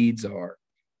the needs are.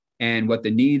 And what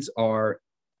the needs are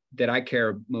that I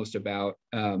care most about,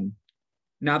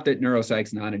 not that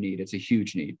neuropsych's not a need, it's a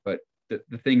huge need, but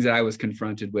the things that I was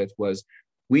confronted with was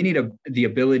we need the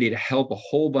ability to help a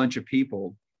whole bunch of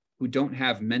people who don't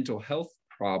have mental health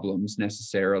problems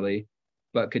necessarily,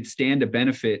 but could stand to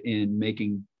benefit in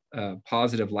making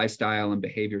positive lifestyle and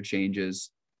behavior changes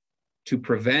to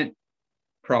prevent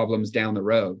problems down the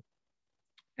road.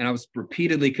 And I was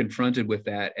repeatedly confronted with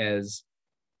that as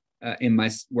in my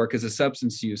work as a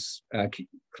substance use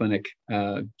clinic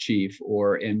chief,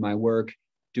 or in my work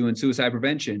doing suicide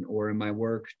prevention, or in my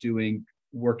work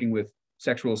working with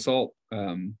sexual assault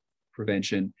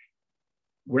prevention.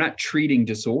 We're not treating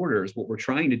disorders. What we're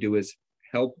trying to do is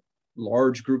help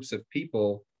large groups of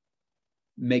people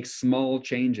make small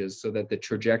changes so that the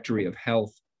trajectory of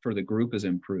health for the group is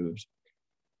improved.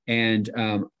 And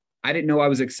I didn't know I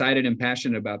was excited and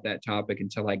passionate about that topic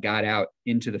until I got out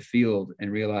into the field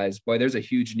and realized, boy, there's a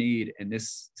huge need, and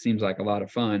this seems like a lot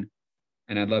of fun,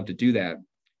 and I'd love to do that.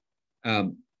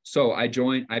 So I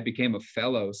became a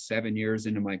fellow 7 years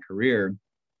into my career,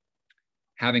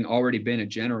 having already been a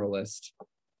generalist.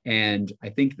 And I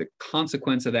think the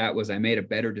consequence of that was I made a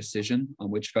better decision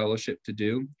on which fellowship to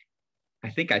do.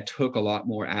 I think I took a lot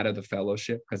more out of the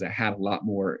fellowship because I had a lot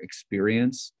more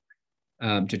experience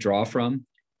to draw from.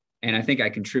 And I think I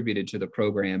contributed to the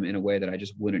program in a way that I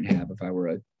just wouldn't have if I were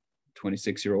a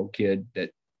 26-year-old kid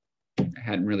that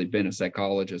hadn't really been a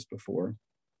psychologist before.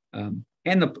 And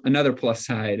another plus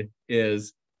side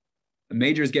is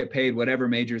majors get paid whatever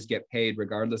majors get paid,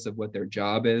 regardless of what their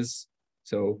job is.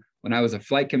 So when I was a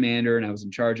flight commander and I was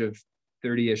in charge of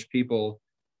 30-ish people,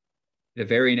 the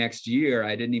very next year,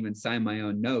 I didn't even sign my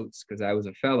own notes because I was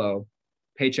a fellow.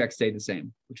 Paycheck stayed the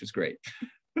same, which was great.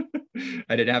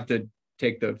 I didn't have to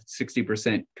take the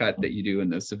 60% cut that you do in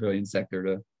the civilian sector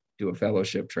to do a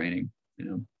fellowship training,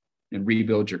 and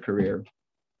rebuild your career.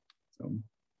 So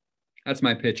that's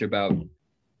my pitch about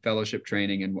fellowship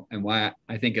training and why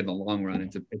I think in the long run,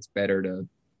 it's better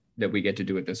that we get to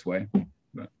do it this way.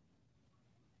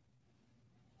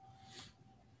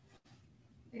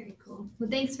 Very cool. Well,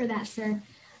 thanks for that, sir.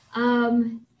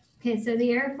 Okay, so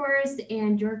the Air Force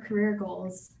and your career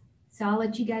goals. So I'll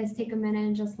let you guys take a minute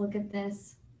and just look at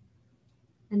this.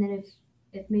 And then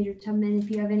if Major Tubman, if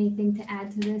you have anything to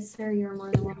add to this, sir, you're more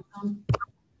than welcome.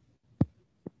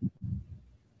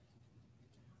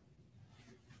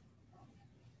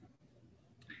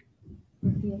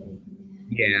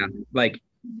 Yeah, like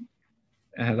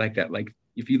I like that. Like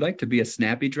if you like to be a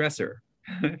snappy dresser,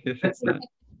 it's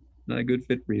not a good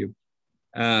fit for you.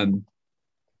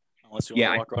 Unless you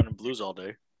want to walk around in blues all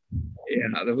day.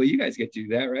 Yeah, well, you guys get to do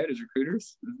that, right? As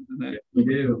recruiters, We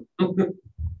do.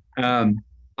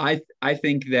 I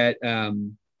think that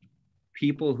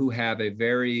people who have a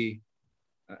very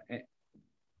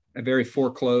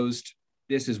foreclosed,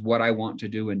 this is what I want to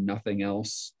do and nothing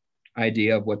else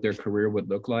idea of what their career would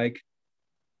look like,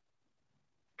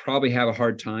 probably have a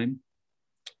hard time.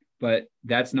 But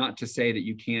that's not to say that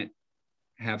you can't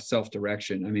have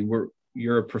self-direction. I mean,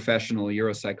 you're a professional, you're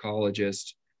a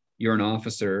psychologist, you're an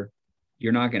officer.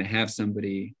 You're not going to have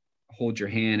somebody hold your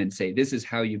hand and say, this is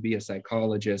how you be a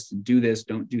psychologist and do this,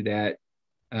 don't do that.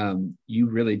 You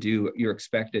really do. You're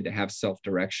expected to have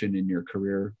self-direction in your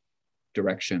career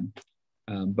direction.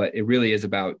 But it really is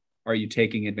about, are you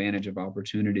taking advantage of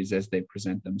opportunities as they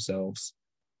present themselves?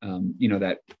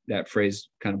 That phrase,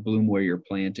 kind of bloom where you're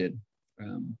planted.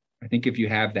 I think if you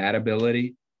have that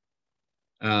ability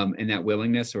and that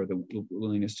willingness, or the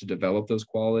willingness to develop those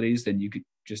qualities, then you could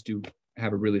just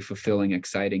have a really fulfilling,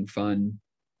 exciting, fun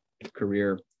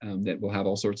career that will have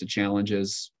all sorts of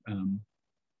challenges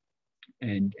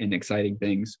and exciting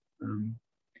things.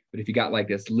 But if you got like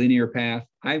this linear path,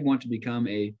 I want to become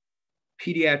a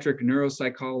pediatric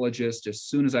neuropsychologist as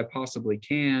soon as I possibly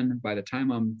can. By the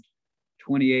time I'm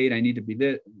 28, I need to be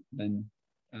this. Then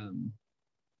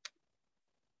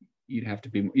you'd have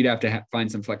to find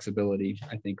some flexibility,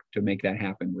 I think, to make that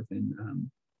happen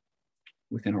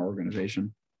within our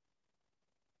organization.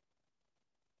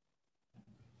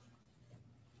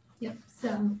 Yep,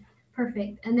 so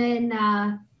perfect. And then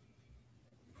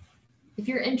if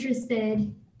you're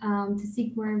interested to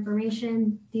seek more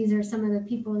information, these are some of the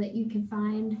people that you can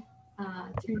find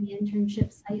through the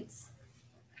internship sites.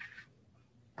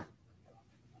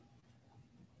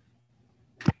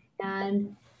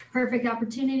 And perfect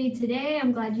opportunity today,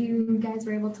 I'm glad you guys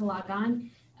were able to log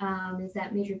on, is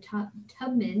that Major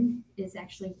Tubman is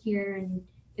actually here and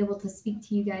able to speak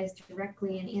to you guys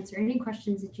directly and answer any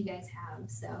questions that you guys have.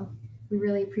 So we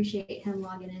really appreciate him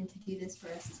logging in to do this for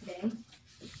us today.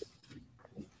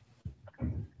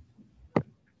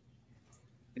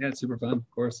 Yeah, it's super fun,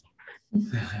 of course.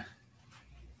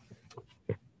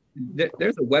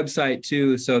 There's a website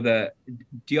too. So do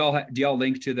y'all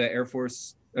link to the Air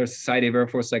Force or Society of Air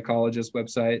Force Psychologists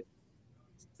website?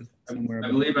 Somewhere.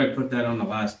 I believe I put that on the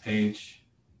last page.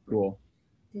 Cool.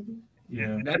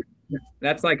 Yeah.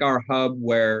 That's like our hub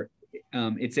where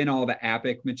it's in all the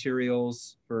APIC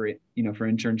materials for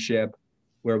internship,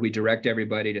 where we direct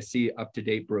everybody to see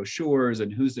up-to-date brochures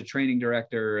and who's the training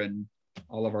director and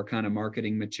all of our kind of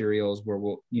marketing materials, where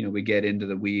we get into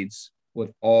the weeds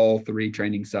with all 3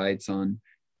 training sites on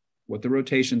what the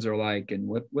rotations are like and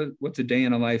what's a day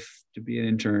in a life to be an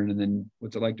intern, and then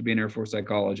what's it like to be an Air Force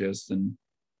psychologist. And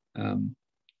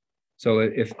so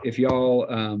if y'all,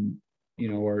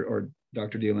 or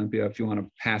Dr. D'Olympia, if you want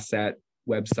to pass that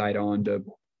website on to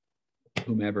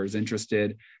whomever is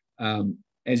interested.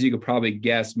 As you could probably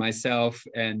guess, myself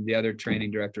and the other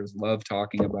training directors love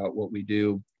talking about what we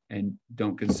do and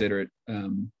don't consider it,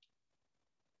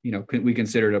 we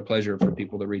consider it a pleasure for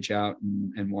people to reach out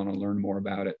and want to learn more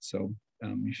about it. So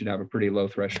you should have a pretty low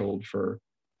threshold for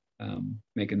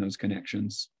making those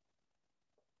connections.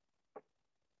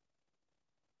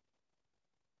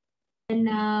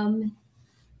 And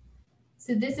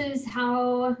so this is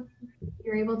how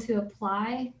you're able to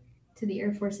apply to the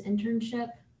Air Force internship.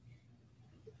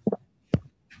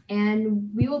 And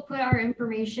we will put our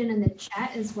information in the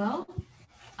chat as well.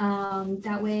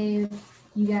 That way, if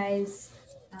you guys,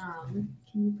 can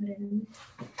you put it in?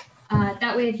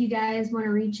 That way, if you guys want to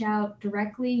reach out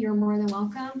directly, you're more than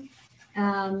welcome.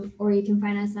 Or you can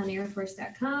find us on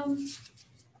airforce.com.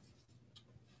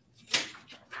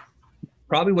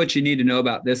 Probably what you need to know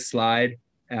about this slide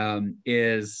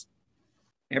is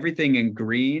everything in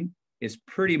green is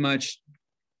pretty much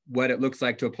what it looks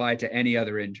like to apply to any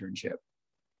other internship.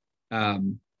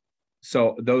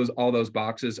 So all those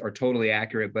boxes are totally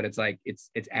accurate, but it's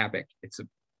APIC. It's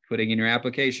putting in your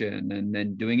application and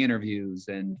then doing interviews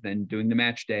and then doing the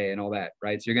match day and all that,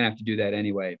 right? So you're gonna have to do that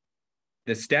anyway.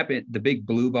 The big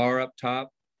blue bar up top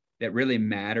that really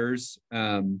matters,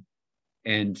 and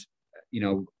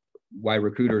why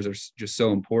recruiters are just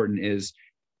so important is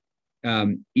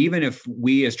even if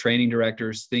we as training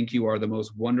directors think you are the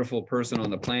most wonderful person on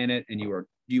the planet and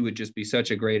you would just be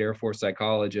such a great Air Force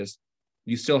psychologist,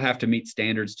 you still have to meet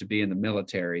standards to be in the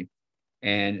military.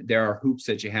 And there are hoops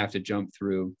that you have to jump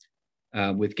through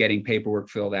with getting paperwork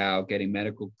filled out, getting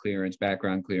medical clearance,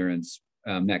 background clearance,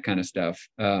 that kind of stuff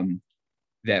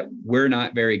that we're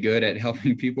not very good at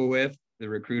helping people with. The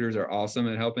recruiters are awesome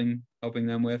at helping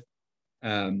them with.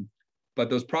 But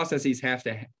those processes have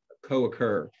to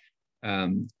co-occur,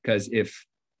 because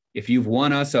if you've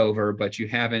won us over, but you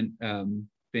haven't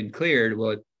been cleared,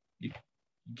 well, you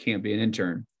can't be an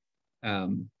intern.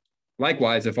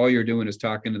 Likewise, if all you're doing is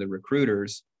talking to the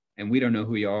recruiters and we don't know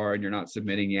who you are and you're not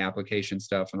submitting the application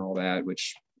stuff and all that,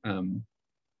 which I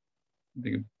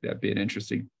think that'd be an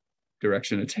interesting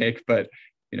direction to take, but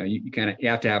you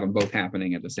have to have them both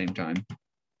happening at the same time.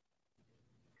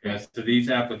 Yeah, so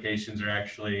these applications are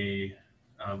actually,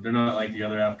 they're not like the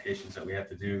other applications that we have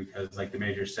to do, because like the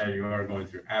major said, you are going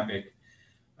through APIC.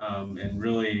 And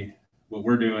really what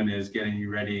we're doing is getting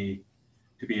you ready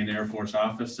to be an Air Force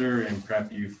officer and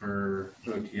prep you for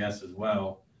OTS as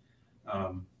well,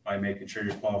 by making sure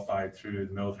you're qualified through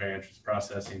the military entrance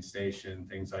processing station,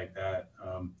 things like that.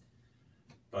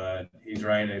 But he's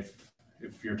right, if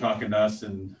you're talking to us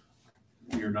and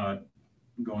you're not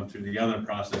going through the other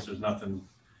process, there's nothing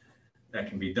that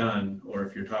can be done. Or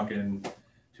if you're talking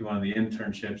to one of the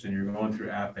internships and you're going through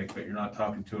APIC, but you're not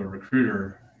talking to a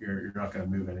recruiter, you're not going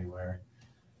to move anywhere.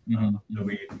 Mm-hmm. So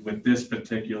with this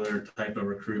particular type of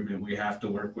recruitment, we have to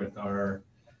work with our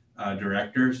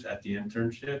directors at the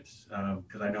internships,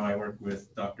 because I know I work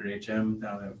with Dr. HM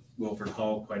down at Wilford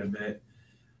Hall quite a bit.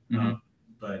 Mm-hmm.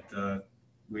 But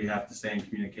we have to stay in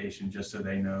communication just so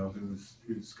they know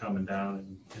who's coming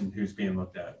down and who's being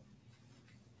looked at.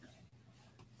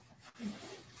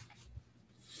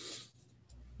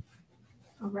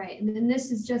 All right, and then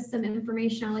this is just some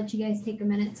information. I'll let you guys take a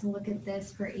minute to look at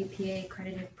this for APA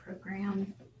accredited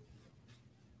program.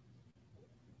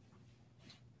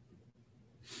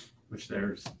 Which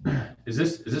is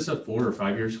this a 4 or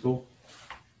 5 year school?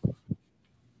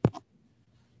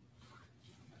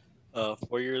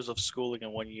 4 years of schooling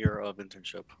and 1 year of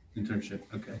internship. Internship,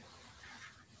 okay.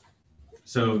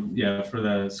 So yeah, for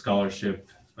the scholarship,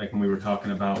 like when we were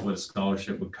talking about what a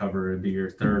scholarship would cover, it'd be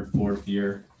your 3rd, 4th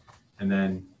year, and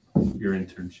then your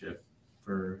internship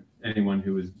for anyone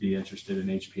who would be interested in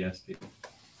HPSP.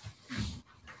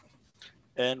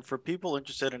 And for people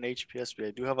interested in HPSP,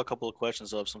 I do have a couple of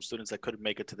questions of some students that couldn't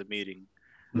make it to the meeting.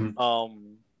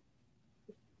 Mm-hmm.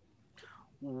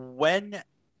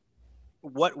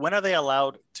 When are they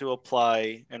allowed to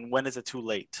apply, and when is it too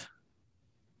late?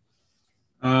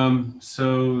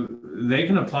 So they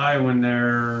can apply when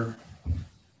they're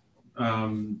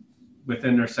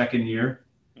within their 2nd year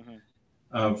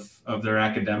of their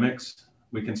academics.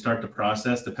 We can start the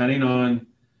process depending on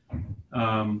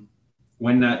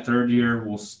when that 3rd year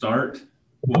will start.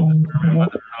 Will determine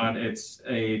whether or not it's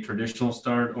a traditional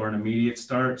start or an immediate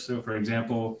start. So for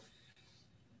example,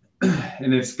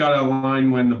 and it's got to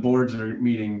align when the boards are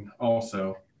meeting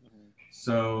also.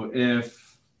 So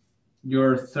if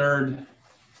your third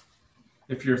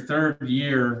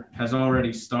year has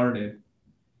already started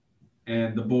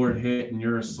and the board hit and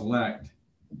you're a select,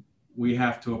 we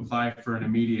have to apply for an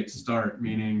immediate start,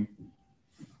 meaning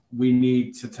we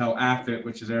need to tell AFIT,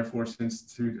 which is Air Force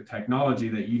Institute of Technology,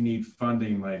 that you need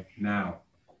funding like now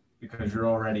because you're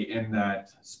already in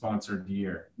that sponsored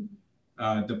year.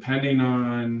 Depending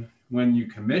on when you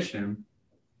commission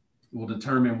will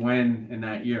determine when in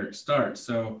that year it starts.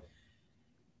 So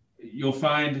you'll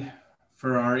find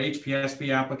for our HPSP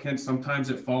applicants, sometimes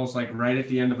it falls like right at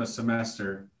the end of a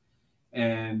semester,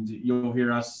 and you'll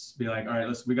hear us be like, all right,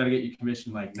 listen, we got to get you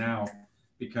commissioned like now,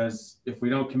 because if we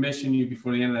don't commission you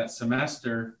before the end of that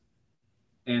semester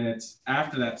and it's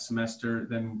after that semester,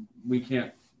 then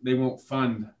they won't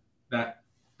fund that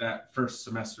first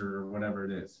semester or whatever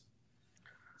it is.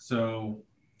 So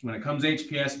when it comes to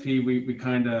HPSP, we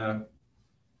kind of,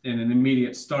 in an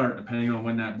immediate start, depending on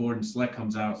when that board and select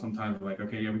comes out, sometimes we're like,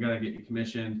 okay, yeah, we got to get you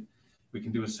commissioned. We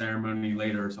can do a ceremony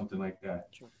later or something like that.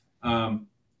 Sure.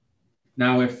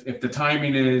 Now, if the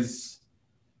timing is,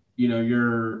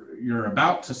 you're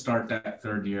about to start that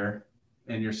 3rd year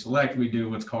and you're select, we do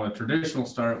what's called a traditional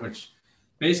start, which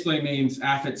basically means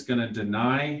AFIT's going to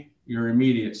deny your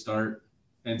immediate start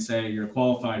and say you're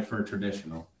qualified for a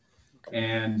traditional.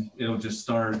 And it'll just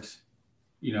start,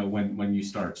 when you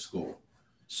start school.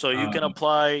 So you can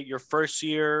apply your 1st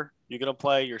year, you can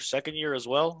apply your 2nd year as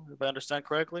well, if I understand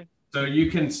correctly? So you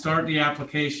can start the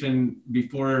application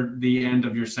before the end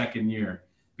of your 2nd year,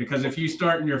 because if you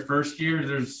start in your 1st year,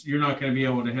 you're not going to be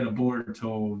able to hit a board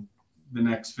until the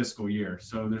next fiscal year.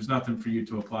 So there's nothing for you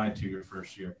to apply to your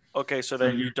first year. Okay, so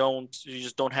then you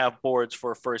just don't have boards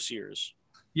for first years.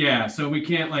 Yeah, so we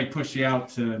can't like push you out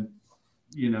to,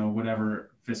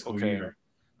 whatever fiscal year.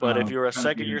 But if you're a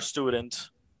second year student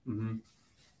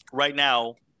right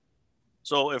now,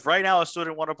 so if right now a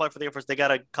student want to apply for the Air Force, they got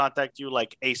to contact you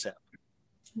like ASAP.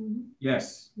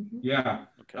 Yes. Yeah.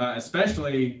 Okay.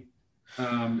 Especially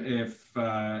if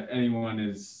anyone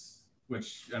is,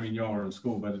 which, I mean, y'all are in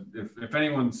school, but if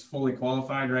anyone's fully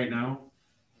qualified right now,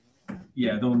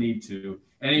 yeah, they'll need to.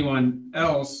 Anyone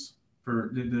else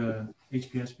did the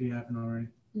HPSP happen already?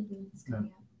 No.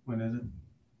 When is it?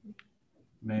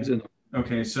 May.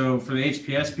 Okay, so for the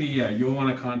HPSP, yeah, you'll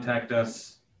want to contact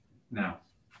us now.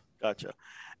 Gotcha.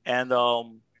 And I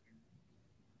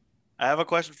have a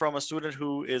question from a student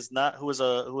who is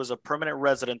a permanent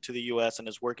resident to the U.S. and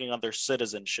is working on their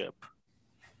citizenship.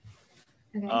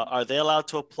 Okay. Are they allowed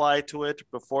to apply to it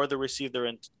before they receive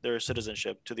their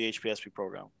citizenship to the HPSP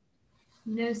program?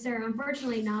 No, sir.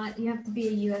 Unfortunately not. You have to be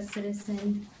a U.S.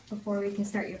 citizen before we can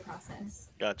start your process.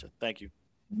 Gotcha. Thank you.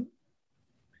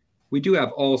 We do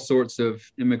have all sorts of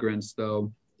immigrants,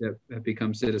 though, that have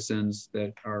become citizens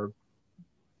that are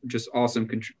just awesome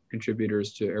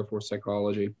contributors to Air Force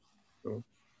psychology. So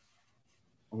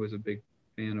always a big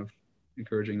fan of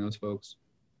encouraging those folks.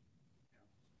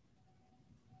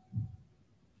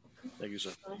 Thank you,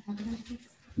 sir.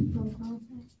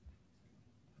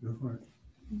 Go for it.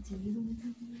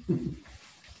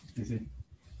 Is it?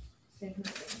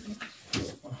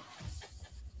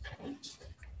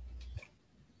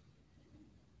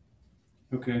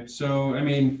 Okay, so I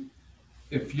mean,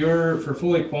 if you're for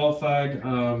fully qualified,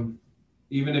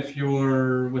 even if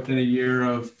you're within a year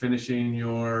of finishing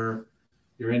your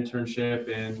internship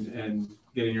and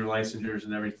getting your licensures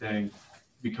and everything,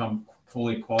 become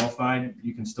fully qualified,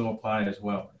 you can still apply as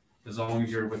well, as long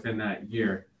as you're within that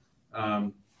year.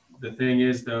 The thing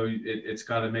is, though, it's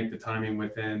got to make the timing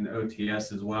within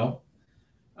OTS as well.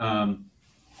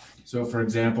 So, for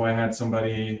example, I had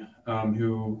somebody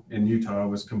who in Utah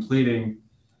was completing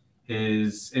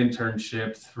his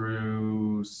internship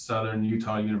through Southern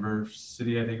Utah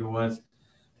University, I think it was.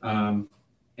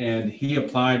 And he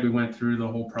applied, we went through the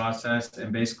whole process,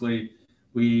 and basically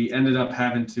we ended up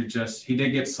having to he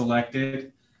did get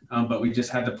selected, but we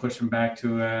just had to push him back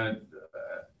to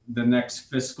the next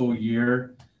fiscal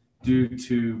year due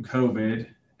to COVID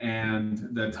and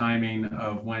the timing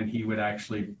of when he would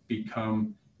actually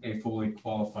become a fully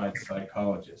qualified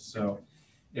psychologist. So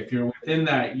if you're within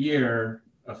that year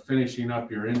of finishing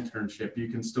up your internship, you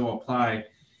can still apply.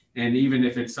 And even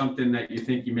if it's something that you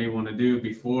think you may want to do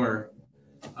before,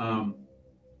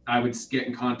 I would get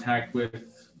in contact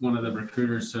with one of the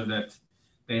recruiters so that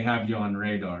they have you on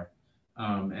radar.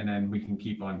 And then we can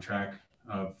keep on track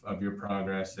of your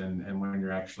progress and when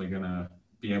you're actually going to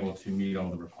be able to meet all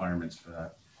the requirements for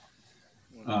that.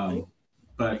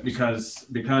 But because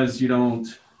you don't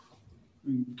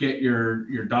get your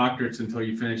doctorates until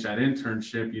you finish that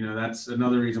internship, that's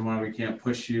another reason why we can't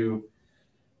push you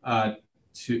as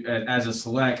a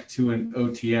select to an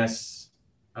OTS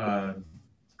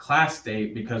class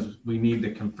date, because we need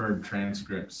the confirmed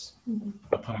transcripts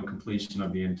upon completion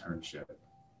of the internship.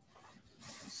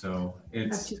 So I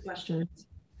have 2 questions.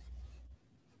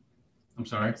 I'm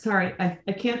sorry. Sorry,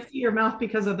 I can't see your mouth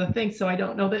because of the thing, so I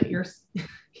don't know that you're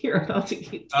about to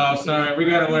keep talking. Oh, sorry. We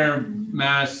got to wear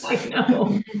masks. I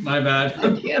know. My bad.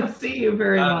 I can't see you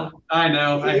very well. I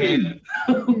know. I hate it.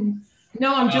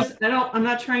 No, I'm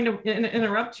not trying to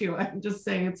interrupt you. I'm just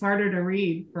saying it's harder to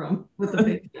read with the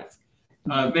big mask.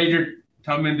 Major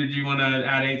Tubman, did you want to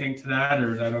add anything to that,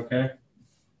 or is that okay?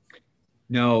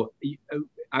 No.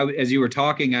 As you were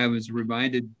talking, I was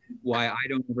reminded why I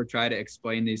don't ever try to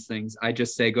explain these things. I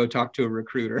just say, go talk to a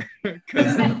recruiter.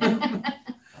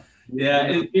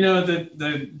 Yeah,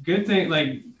 the good thing,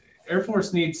 like Air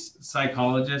Force needs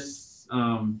psychologists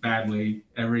badly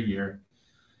every year.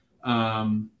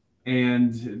 And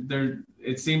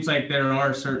it seems like there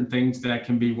are certain things that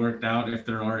can be worked out if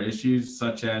there are issues,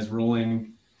 such as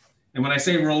rolling. And when I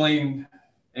say rolling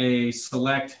a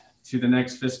select to the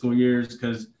next fiscal years,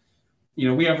 because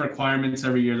we have requirements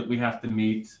every year that we have to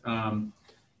meet.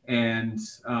 And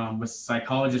with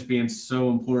psychologists being so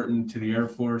important to the Air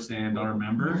Force and our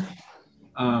members,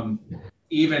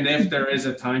 even if there is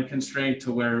a time constraint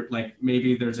to where like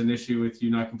maybe there's an issue with you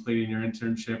not completing your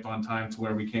internship on time to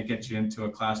where we can't get you into a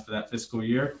class for that fiscal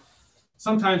year,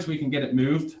 sometimes we can get it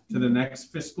moved to the next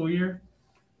fiscal year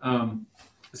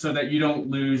so that you don't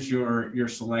lose your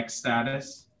select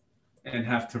status and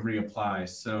have to reapply.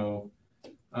 So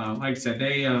like I said,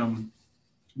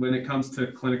 when it comes to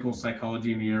clinical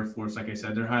psychology in the Air Force, like I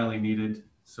said, they're highly needed.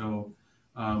 So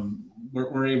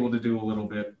we're able to do a little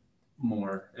bit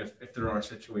more if there are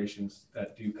situations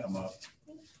that do come up.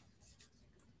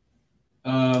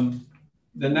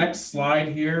 The next slide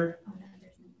here.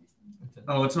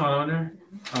 Oh, it's not on there?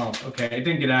 Oh, okay. It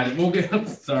didn't get added. We'll get,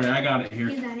 sorry, I got it here.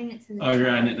 He's adding it to the Oh, you're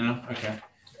adding it now? Okay.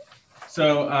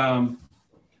 So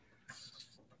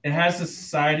it has the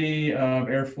Society of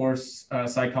Air Force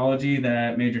Psychology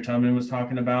that Major Tubman was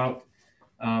talking about.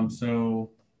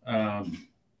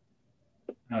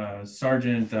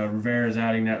 Sergeant Rivera is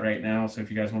adding that right now. So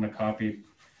if you guys want to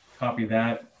copy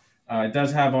that. It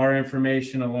does have our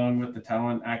information along with the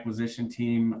talent acquisition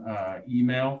team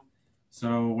email.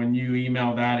 So when you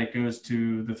email that, it goes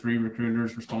to the 3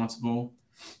 recruiters responsible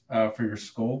for your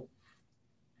school,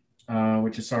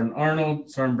 which is Sergeant Arnold,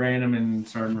 Sergeant Branham, and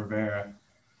Sergeant Rivera.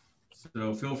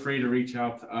 So feel free to reach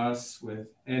out to us with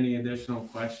any additional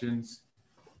questions.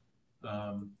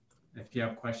 If you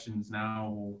have questions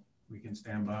now, we can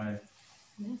stand by.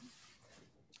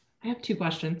 I have 2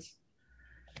 questions.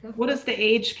 What is the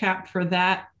age cap for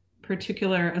that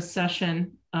particular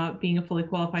accession, being a fully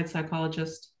qualified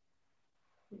psychologist?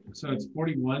 So it's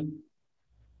 41.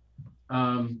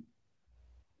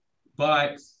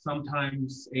 But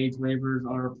sometimes age waivers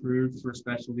are approved for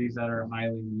specialties that are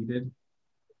highly needed,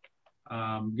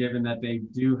 given that they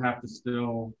do have to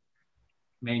still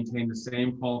maintain the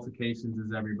same qualifications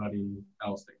as everybody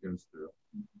else that goes through.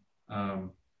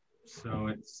 So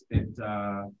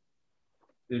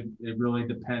it really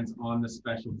depends on the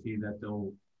specialty that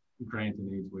they'll grant an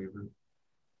age waiver.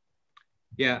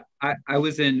 Yeah, I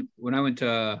was in, when I went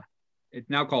to, it's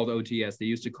now called OTS. They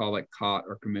used to call it COT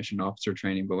or Commissioned Officer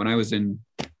Training. But when I was in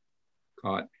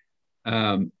COT,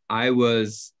 I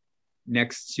was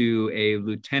next to a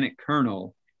lieutenant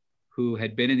colonel who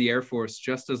had been in the Air Force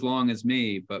just as long as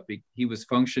me, but he was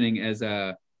functioning as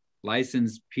a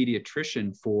licensed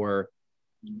pediatrician for,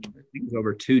 I think it was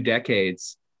over 2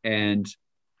 decades. And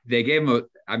they gave him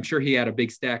I'm sure he had a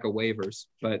big stack of waivers,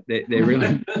 but they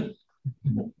really,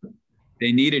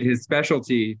 they needed his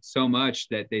specialty so much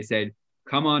that they said,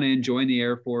 come on in, join the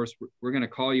Air Force. We're going to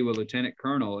call you a lieutenant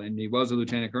colonel. And he was a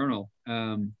lieutenant colonel.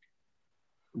 And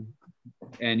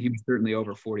he was certainly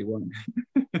over 41.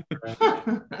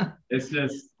 It's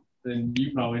just, and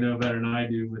you probably know better than I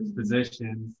do with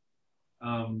physicians.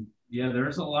 Yeah,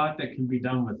 there's a lot that can be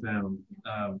done with them.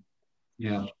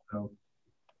 Yeah. So,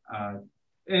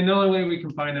 and the only way we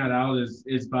can find that out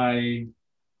is by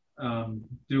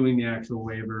doing the actual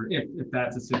waiver, if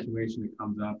that's a situation that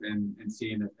comes up, and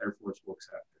seeing if Air Force will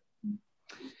accept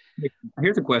it.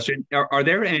 Here's a question. Are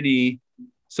there any,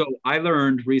 so I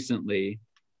learned recently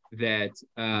that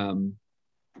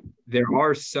there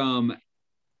are some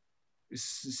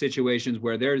situations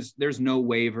where there's no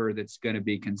waiver that's going to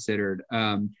be considered.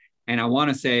 And I want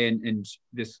to say, and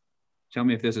this, tell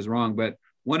me if this is wrong, but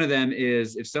one of them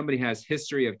is if somebody has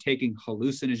history of taking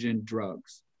hallucinogen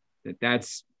drugs,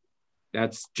 that's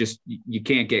just, you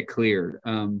can't get cleared.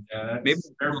 Yeah, maybe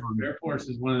Air Force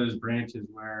is one of those branches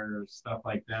where stuff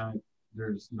like that,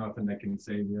 there's nothing that can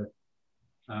save you.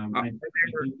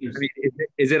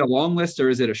 Is it a long list or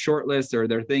is it a short list? Or are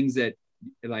there things that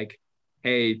like,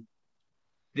 hey,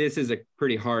 this is a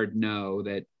pretty hard no,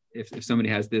 that if somebody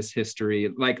has this history,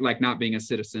 like not being a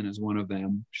citizen is one of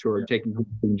them, sure, yeah. Taking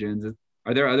hallucinogens.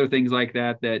 Are there other things like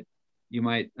that you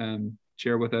might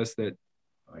share with us that?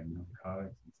 Like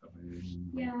narcotics and stuff.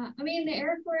 Yeah, I mean, the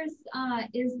Air Force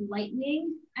is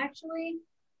lightening, actually,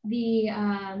 the,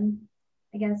 I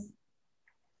guess,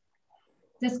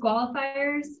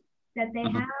 disqualifiers that they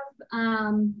have.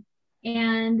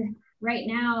 And right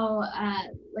now,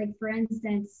 like for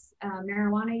instance,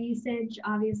 marijuana usage,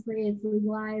 obviously it's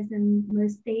legalized in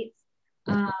most states.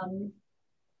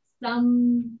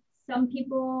 Some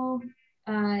people,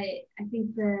 I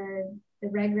think the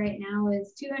reg right now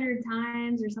is 200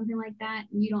 times or something like that,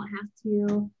 and you don't have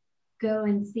to go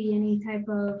and see any type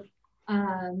of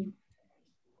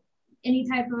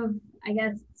I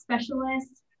guess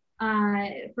specialist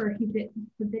for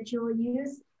habitual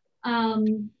use.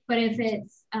 But if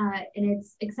it's and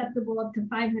it's acceptable up to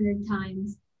 500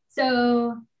 times.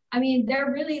 So I mean,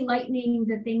 they're really lightening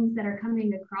the things that are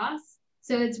coming across.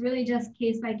 So it's really just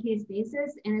case by case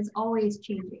basis, and it's always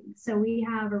changing. So we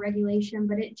have a regulation,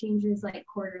 but it changes like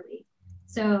quarterly.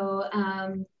 So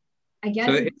I guess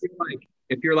so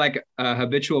if you're like a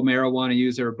habitual marijuana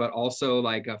user, but also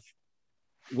like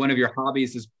one of your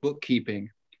hobbies is bookkeeping,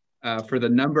 for the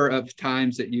number of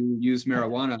times that you use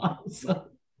marijuana.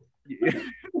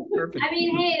 Perfect. I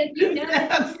mean, hey, if you know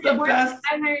That's it the more best.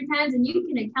 than 500 times and you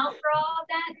can account for all of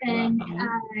that, then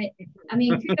I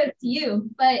mean, kudos to you.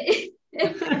 But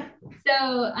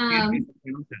so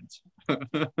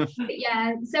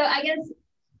yeah, so I guess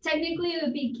technically it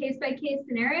would be case by case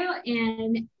scenario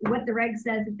and what the reg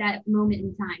says at that moment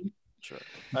in time. Sure.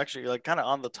 Actually, like kind of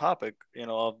on the topic,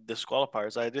 of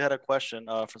disqualifiers, I did have a question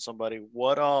from somebody.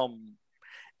 What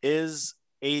is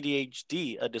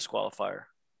ADHD a disqualifier?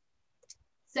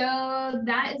 So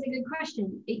that is a good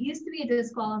question. It used to be a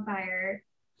disqualifier.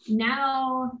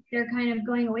 Now they're kind of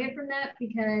going away from that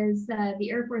because the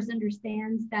Air Force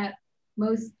understands that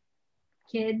most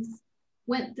kids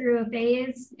went through a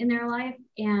phase in their life,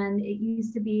 and it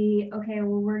used to be, okay,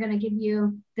 well, we're going to give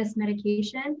you this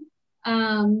medication.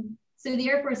 So the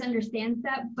Air Force understands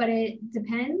that, but it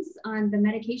depends on the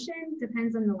medication,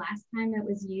 depends on the last time it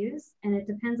was used, and it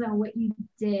depends on what you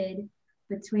did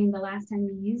between the last time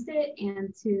you used it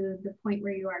and to the point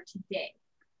where you are today.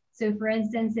 So for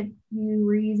instance, if you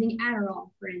were using Adderall,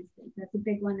 for instance, that's a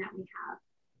big one that we have.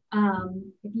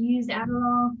 If you used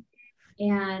Adderall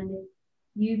and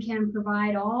you can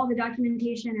provide all the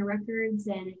documentation and records,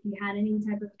 and if you had any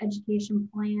type of education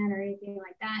plan or anything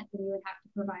like that, then you would have to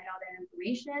provide all that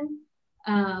information.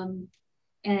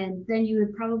 And then you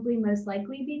would probably most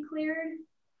likely be cleared.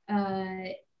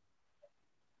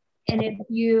 And if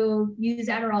you use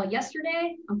Adderall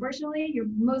yesterday, unfortunately, you're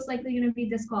most likely going to be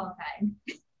disqualified.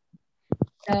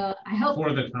 So I hope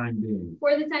for the time being.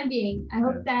 For the time being, I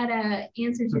hope that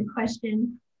answers your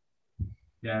question.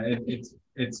 Yeah,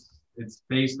 it's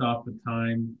based off the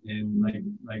time, and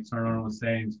like Sarah was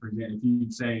saying, for example, if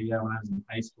you'd say, yeah, when I was in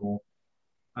high school,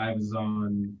 I was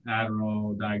on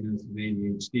Adderall, diagnosed with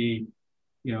ADHD.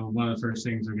 One of the first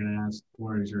things they're going to ask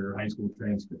for is your high school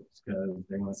transcripts, because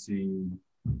they want to see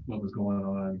what was going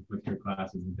on with your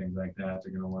classes and things like that.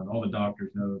 They're going to want all the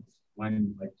doctor's notes,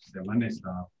 when, like you said, when they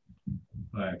stopped.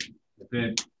 But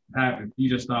if you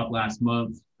just stopped last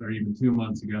month or even 2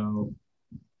 months ago,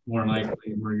 more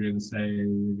likely we're going to say,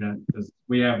 because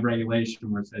we have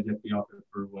regulation where it said you have to be off it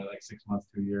for 6 months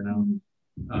to a year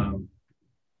now.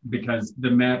 Because the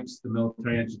MEPS, the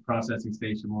military entry processing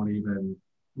station, won't even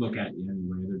look at you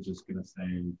anyway. They're just going to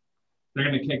say, they're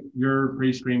going to kick your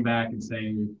pre-screen back and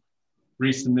say,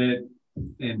 resubmit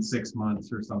in 6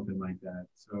 months or something like that.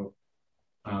 So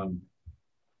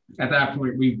at that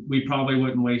point, we probably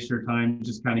wouldn't waste your time,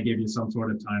 just kind of give you some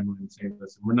sort of timeline and say,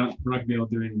 listen, we're not going to be able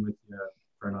to do anything with you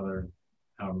for another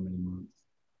however many months.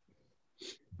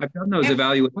 I've done those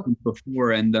evaluations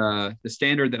before, and the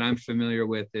standard that I'm familiar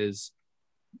with is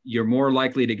you're more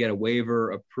likely to get a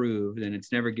waiver approved, and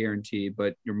it's never guaranteed,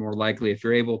 but you're more likely if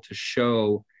you're able to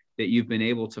show that you've been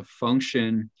able to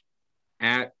function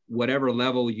at whatever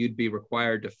level you'd be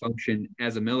required to function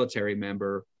as a military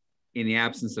member in the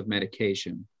absence of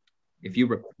medication. If you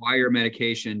require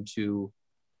medication to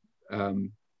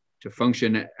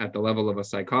function at the level of a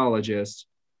psychologist,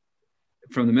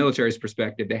 from the military's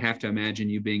perspective, they have to imagine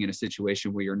you being in a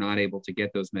situation where you're not able to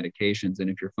get those medications.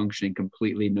 And if you're functioning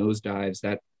completely nosedives,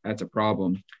 that's a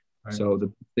problem. Right. So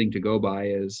the thing to go by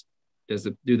is, were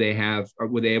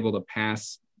they able to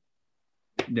pass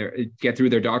get through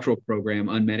their doctoral program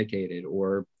unmedicated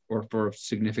or for a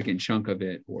significant chunk of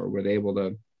it, or were they able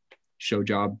to show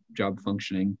job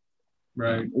functioning?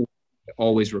 Right.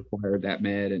 Always required that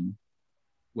med, and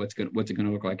what's it going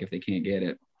to look like if they can't get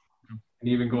it? And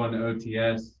even going to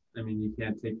OTS, I mean, you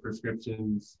can't take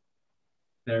prescriptions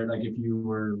there. Like if you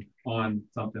were on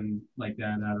something like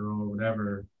that, Adderall or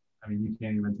whatever, I mean, you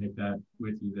can't even take that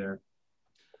with you there.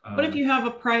 What if you have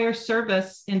a prior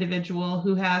service individual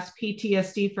who has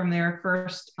PTSD from their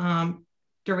first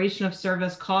duration of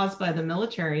service caused by the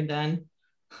military? Then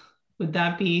would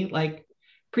that be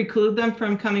preclude them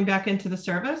from coming back into the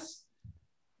service?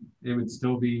 It would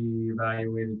still be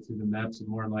evaluated to the MEPS, and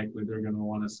more likely they're going to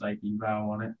want a psych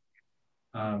eval on it,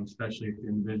 especially if the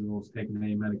individual's taking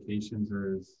any medications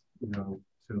or is, to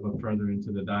look further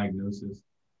into the diagnosis.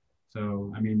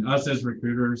 So, I mean, us as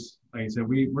recruiters, like I said,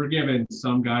 we're given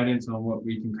some guidance on what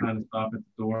we can kind of stop at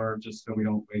the door just so we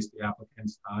don't waste the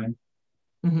applicant's time.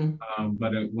 Mm-hmm.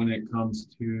 But when it comes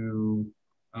to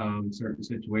certain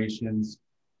situations,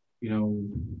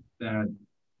 that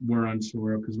we're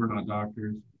unsure because we're not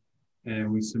doctors,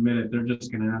 and we submit it, they're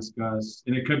just going to ask us,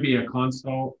 and it could be a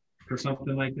consult or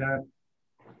something like that,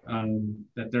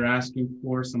 that they're asking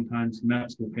for. Sometimes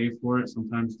MEPS will pay for it.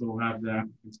 Sometimes they'll have the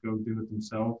applicants go do it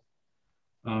themselves,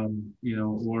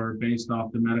 or based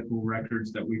off the medical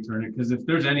records that we turn it. Because if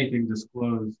there's anything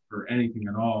disclosed for anything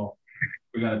at all,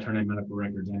 we got to turn in medical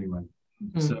records anyway.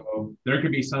 Mm-hmm. So there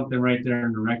could be something right there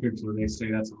in the records where they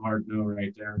say that's a hard no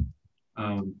right there.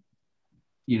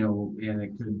 You know, and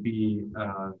it could be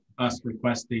us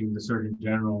requesting the Surgeon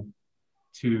General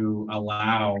to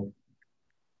allow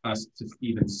us to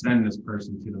even send this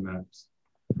person to the medics.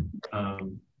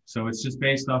 So it's just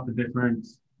based off the different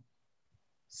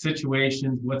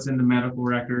situations, what's in the medical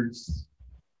records,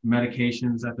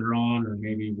 medications that they're on or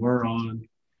maybe were on.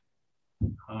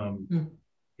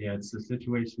 Yeah, it's the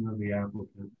situation of the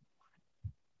applicant.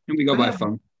 And we go by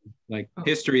function. Like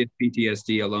history of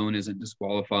PTSD alone isn't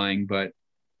disqualifying, but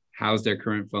how's their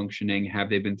current functioning? Have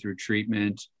they been through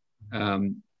treatment?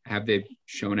 Have they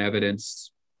shown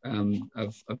evidence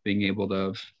of being able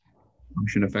to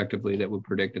function effectively that would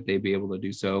predict that they'd be able to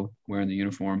do so wearing the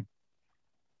uniform?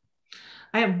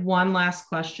 I have one last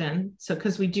question. So,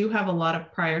 because we do have a lot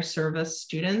of prior service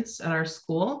students at our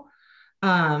school.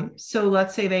 So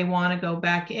let's say they want to go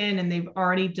back in and they've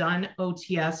already done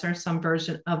OTS or some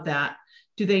version of that.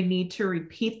 Do they need to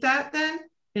repeat that then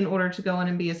in order to go in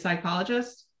and be a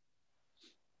psychologist?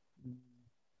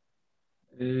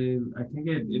 I think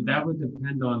that would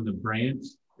depend on the branch,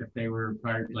 if they were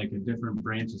part like a different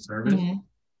branch of service.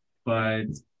 But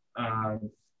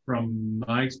from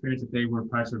my experience, if they were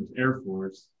part of Air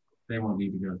Force, they won't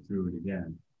need to go through it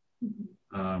again.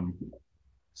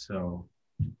 So.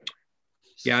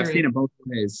 Yeah, I've seen it both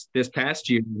ways. This past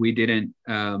year, we didn't,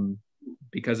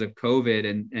 because of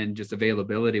COVID and just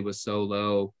availability was so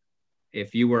low.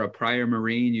 If you were a prior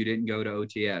Marine, you didn't go to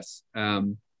OTS.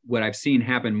 What I've seen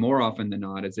happen more often than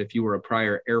not is if you were a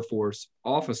prior Air Force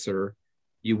officer,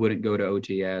 you wouldn't go to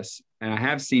OTS. And I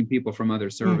have seen people from other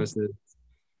services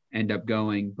end up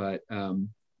going, but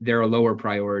they're a lower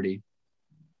priority.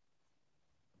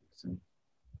 So.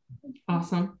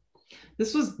 Awesome.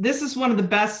 This is one of the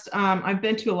best. I've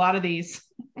been to a lot of these.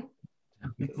 I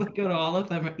go to all of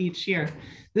them each year.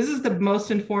 This is the most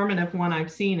informative one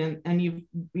I've seen. And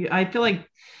I feel like,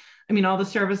 I mean, all the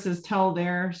services tell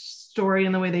their story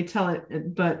and the way they tell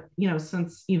it. But, you know,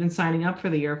 since even signing up for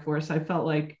the Air Force, I felt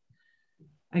like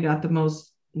I got the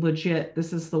most legit,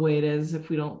 this is the way it is. If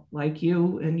we don't like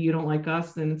you and you don't like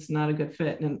us, then it's not a good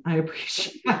fit. And I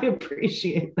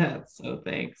appreciate that. So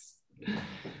thanks.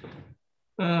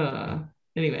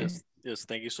 Anyway. Yes,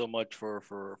 thank you so much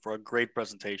for a great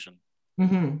presentation.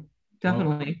 Definitely.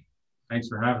 Well, thanks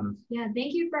for having us. Yeah,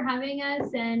 thank you for having us.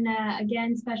 And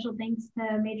again, special thanks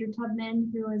to Major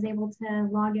Tubman, who was able to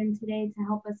log in today to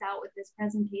help us out with this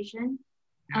presentation.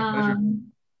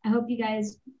 I hope you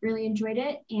guys really enjoyed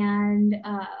it. And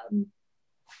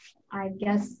I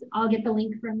guess I'll get the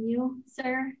link from you,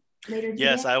 sir, later today.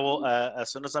 Yes, I will.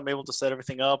 As soon as I'm able to set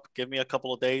everything up, give me a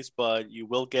couple of days, but you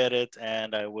will get it,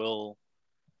 and I'll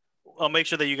make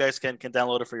sure that you guys can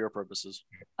download it for your purposes.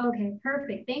 Okay,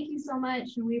 perfect. Thank you so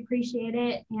much. And we appreciate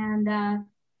it. And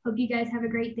hope you guys have a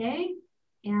great day.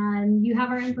 And you have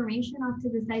our information off to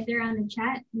the side there on the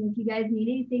chat. And if you guys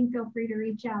need anything, feel free to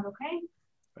reach out, okay?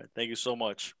 All right, thank you so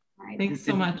much. All right. Thanks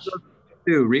so much.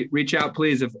 Reach out,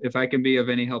 please, if I can be of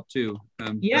any help too.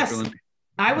 Yes.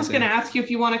 I was going to ask you if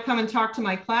you want to come and talk to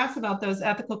my class about those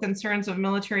ethical concerns of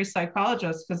military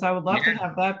psychologists, because I would love to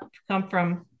have that come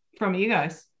from you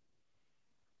guys.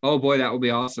 Oh boy, that would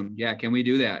be awesome. Yeah, can we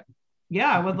do that?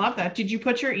 Yeah, I would love that. Did you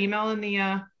put your email in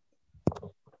the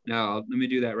No, let me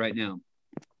do that right now.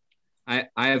 I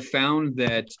have found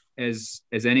that as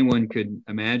anyone could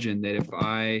imagine, that if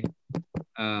I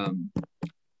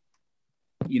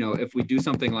if we do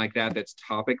something like that that's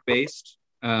topic based,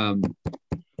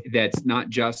 that's not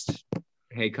just,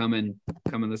 hey, come and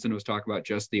listen to us talk about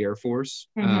just the Air Force,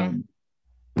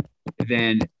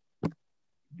 then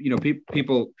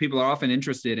people are often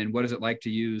interested in what is it like to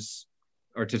use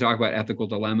or to talk about ethical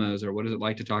dilemmas, or what is it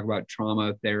like to talk about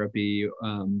trauma therapy,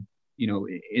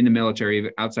 in the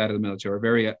military, outside of the military,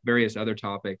 or various other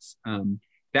topics.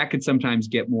 That could sometimes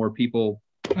get more people,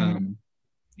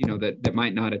 that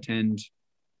might not attend,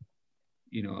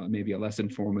 maybe a less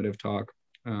informative talk.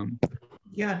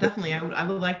 Yeah, definitely. I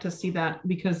would like to see that,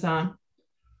 because our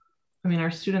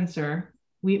students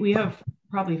we have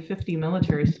probably 50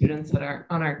 military students that are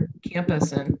on our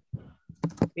campus, and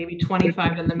maybe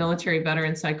 25 in the military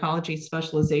veteran psychology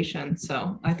specialization.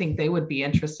 So I think they would be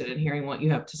interested in hearing what you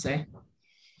have to say.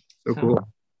 So cool.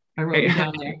 I wrote it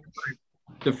down there.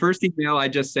 The first email I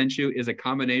just sent you is a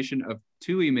combination of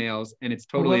 2 emails, and it's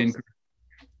totally incorrect.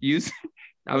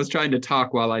 I was trying to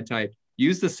talk while I typed.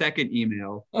 Use the second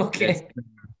email. Okay.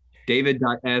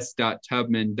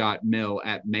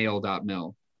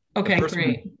 david.s.tubman.mil@mail.mil. Okay,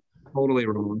 great. Totally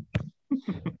wrong.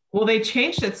 Well, they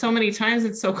changed it so many times,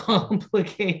 it's so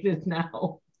complicated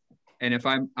now. And if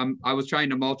I was trying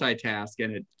to multitask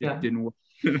and it didn't work.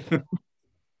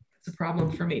 It's a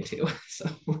problem for me too. So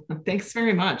Thanks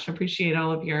very much. I appreciate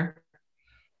all of your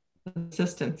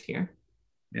assistance here.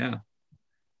 Yeah.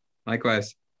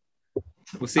 Likewise.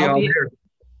 We'll see you all here.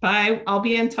 Bye. I'll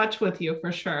be in touch with you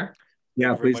for sure.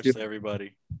 Yeah, Very please much do. to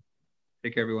everybody.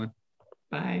 Take care, everyone.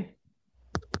 Bye.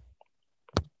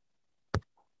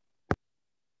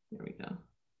 There we go.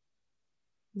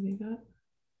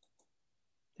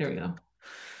 There we go.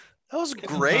 That was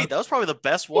great. That was probably the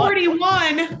best one.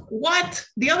 41. What?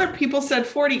 The other people said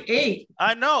 48.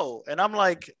 I know. And I'm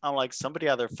like, somebody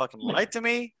either fucking lied to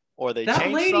me or they That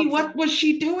changed lady, something. what was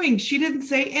she doing? She didn't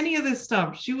say any of this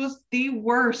stuff. She was the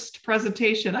worst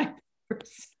presentation I've ever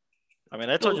seen. I mean,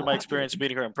 I told you my experience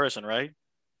meeting her in person, right?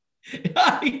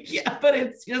 Yeah, but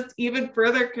it's just even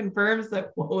further confirms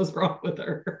that what was wrong with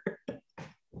her.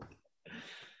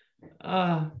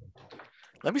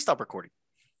 Let me stop recording.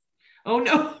 Oh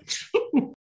no.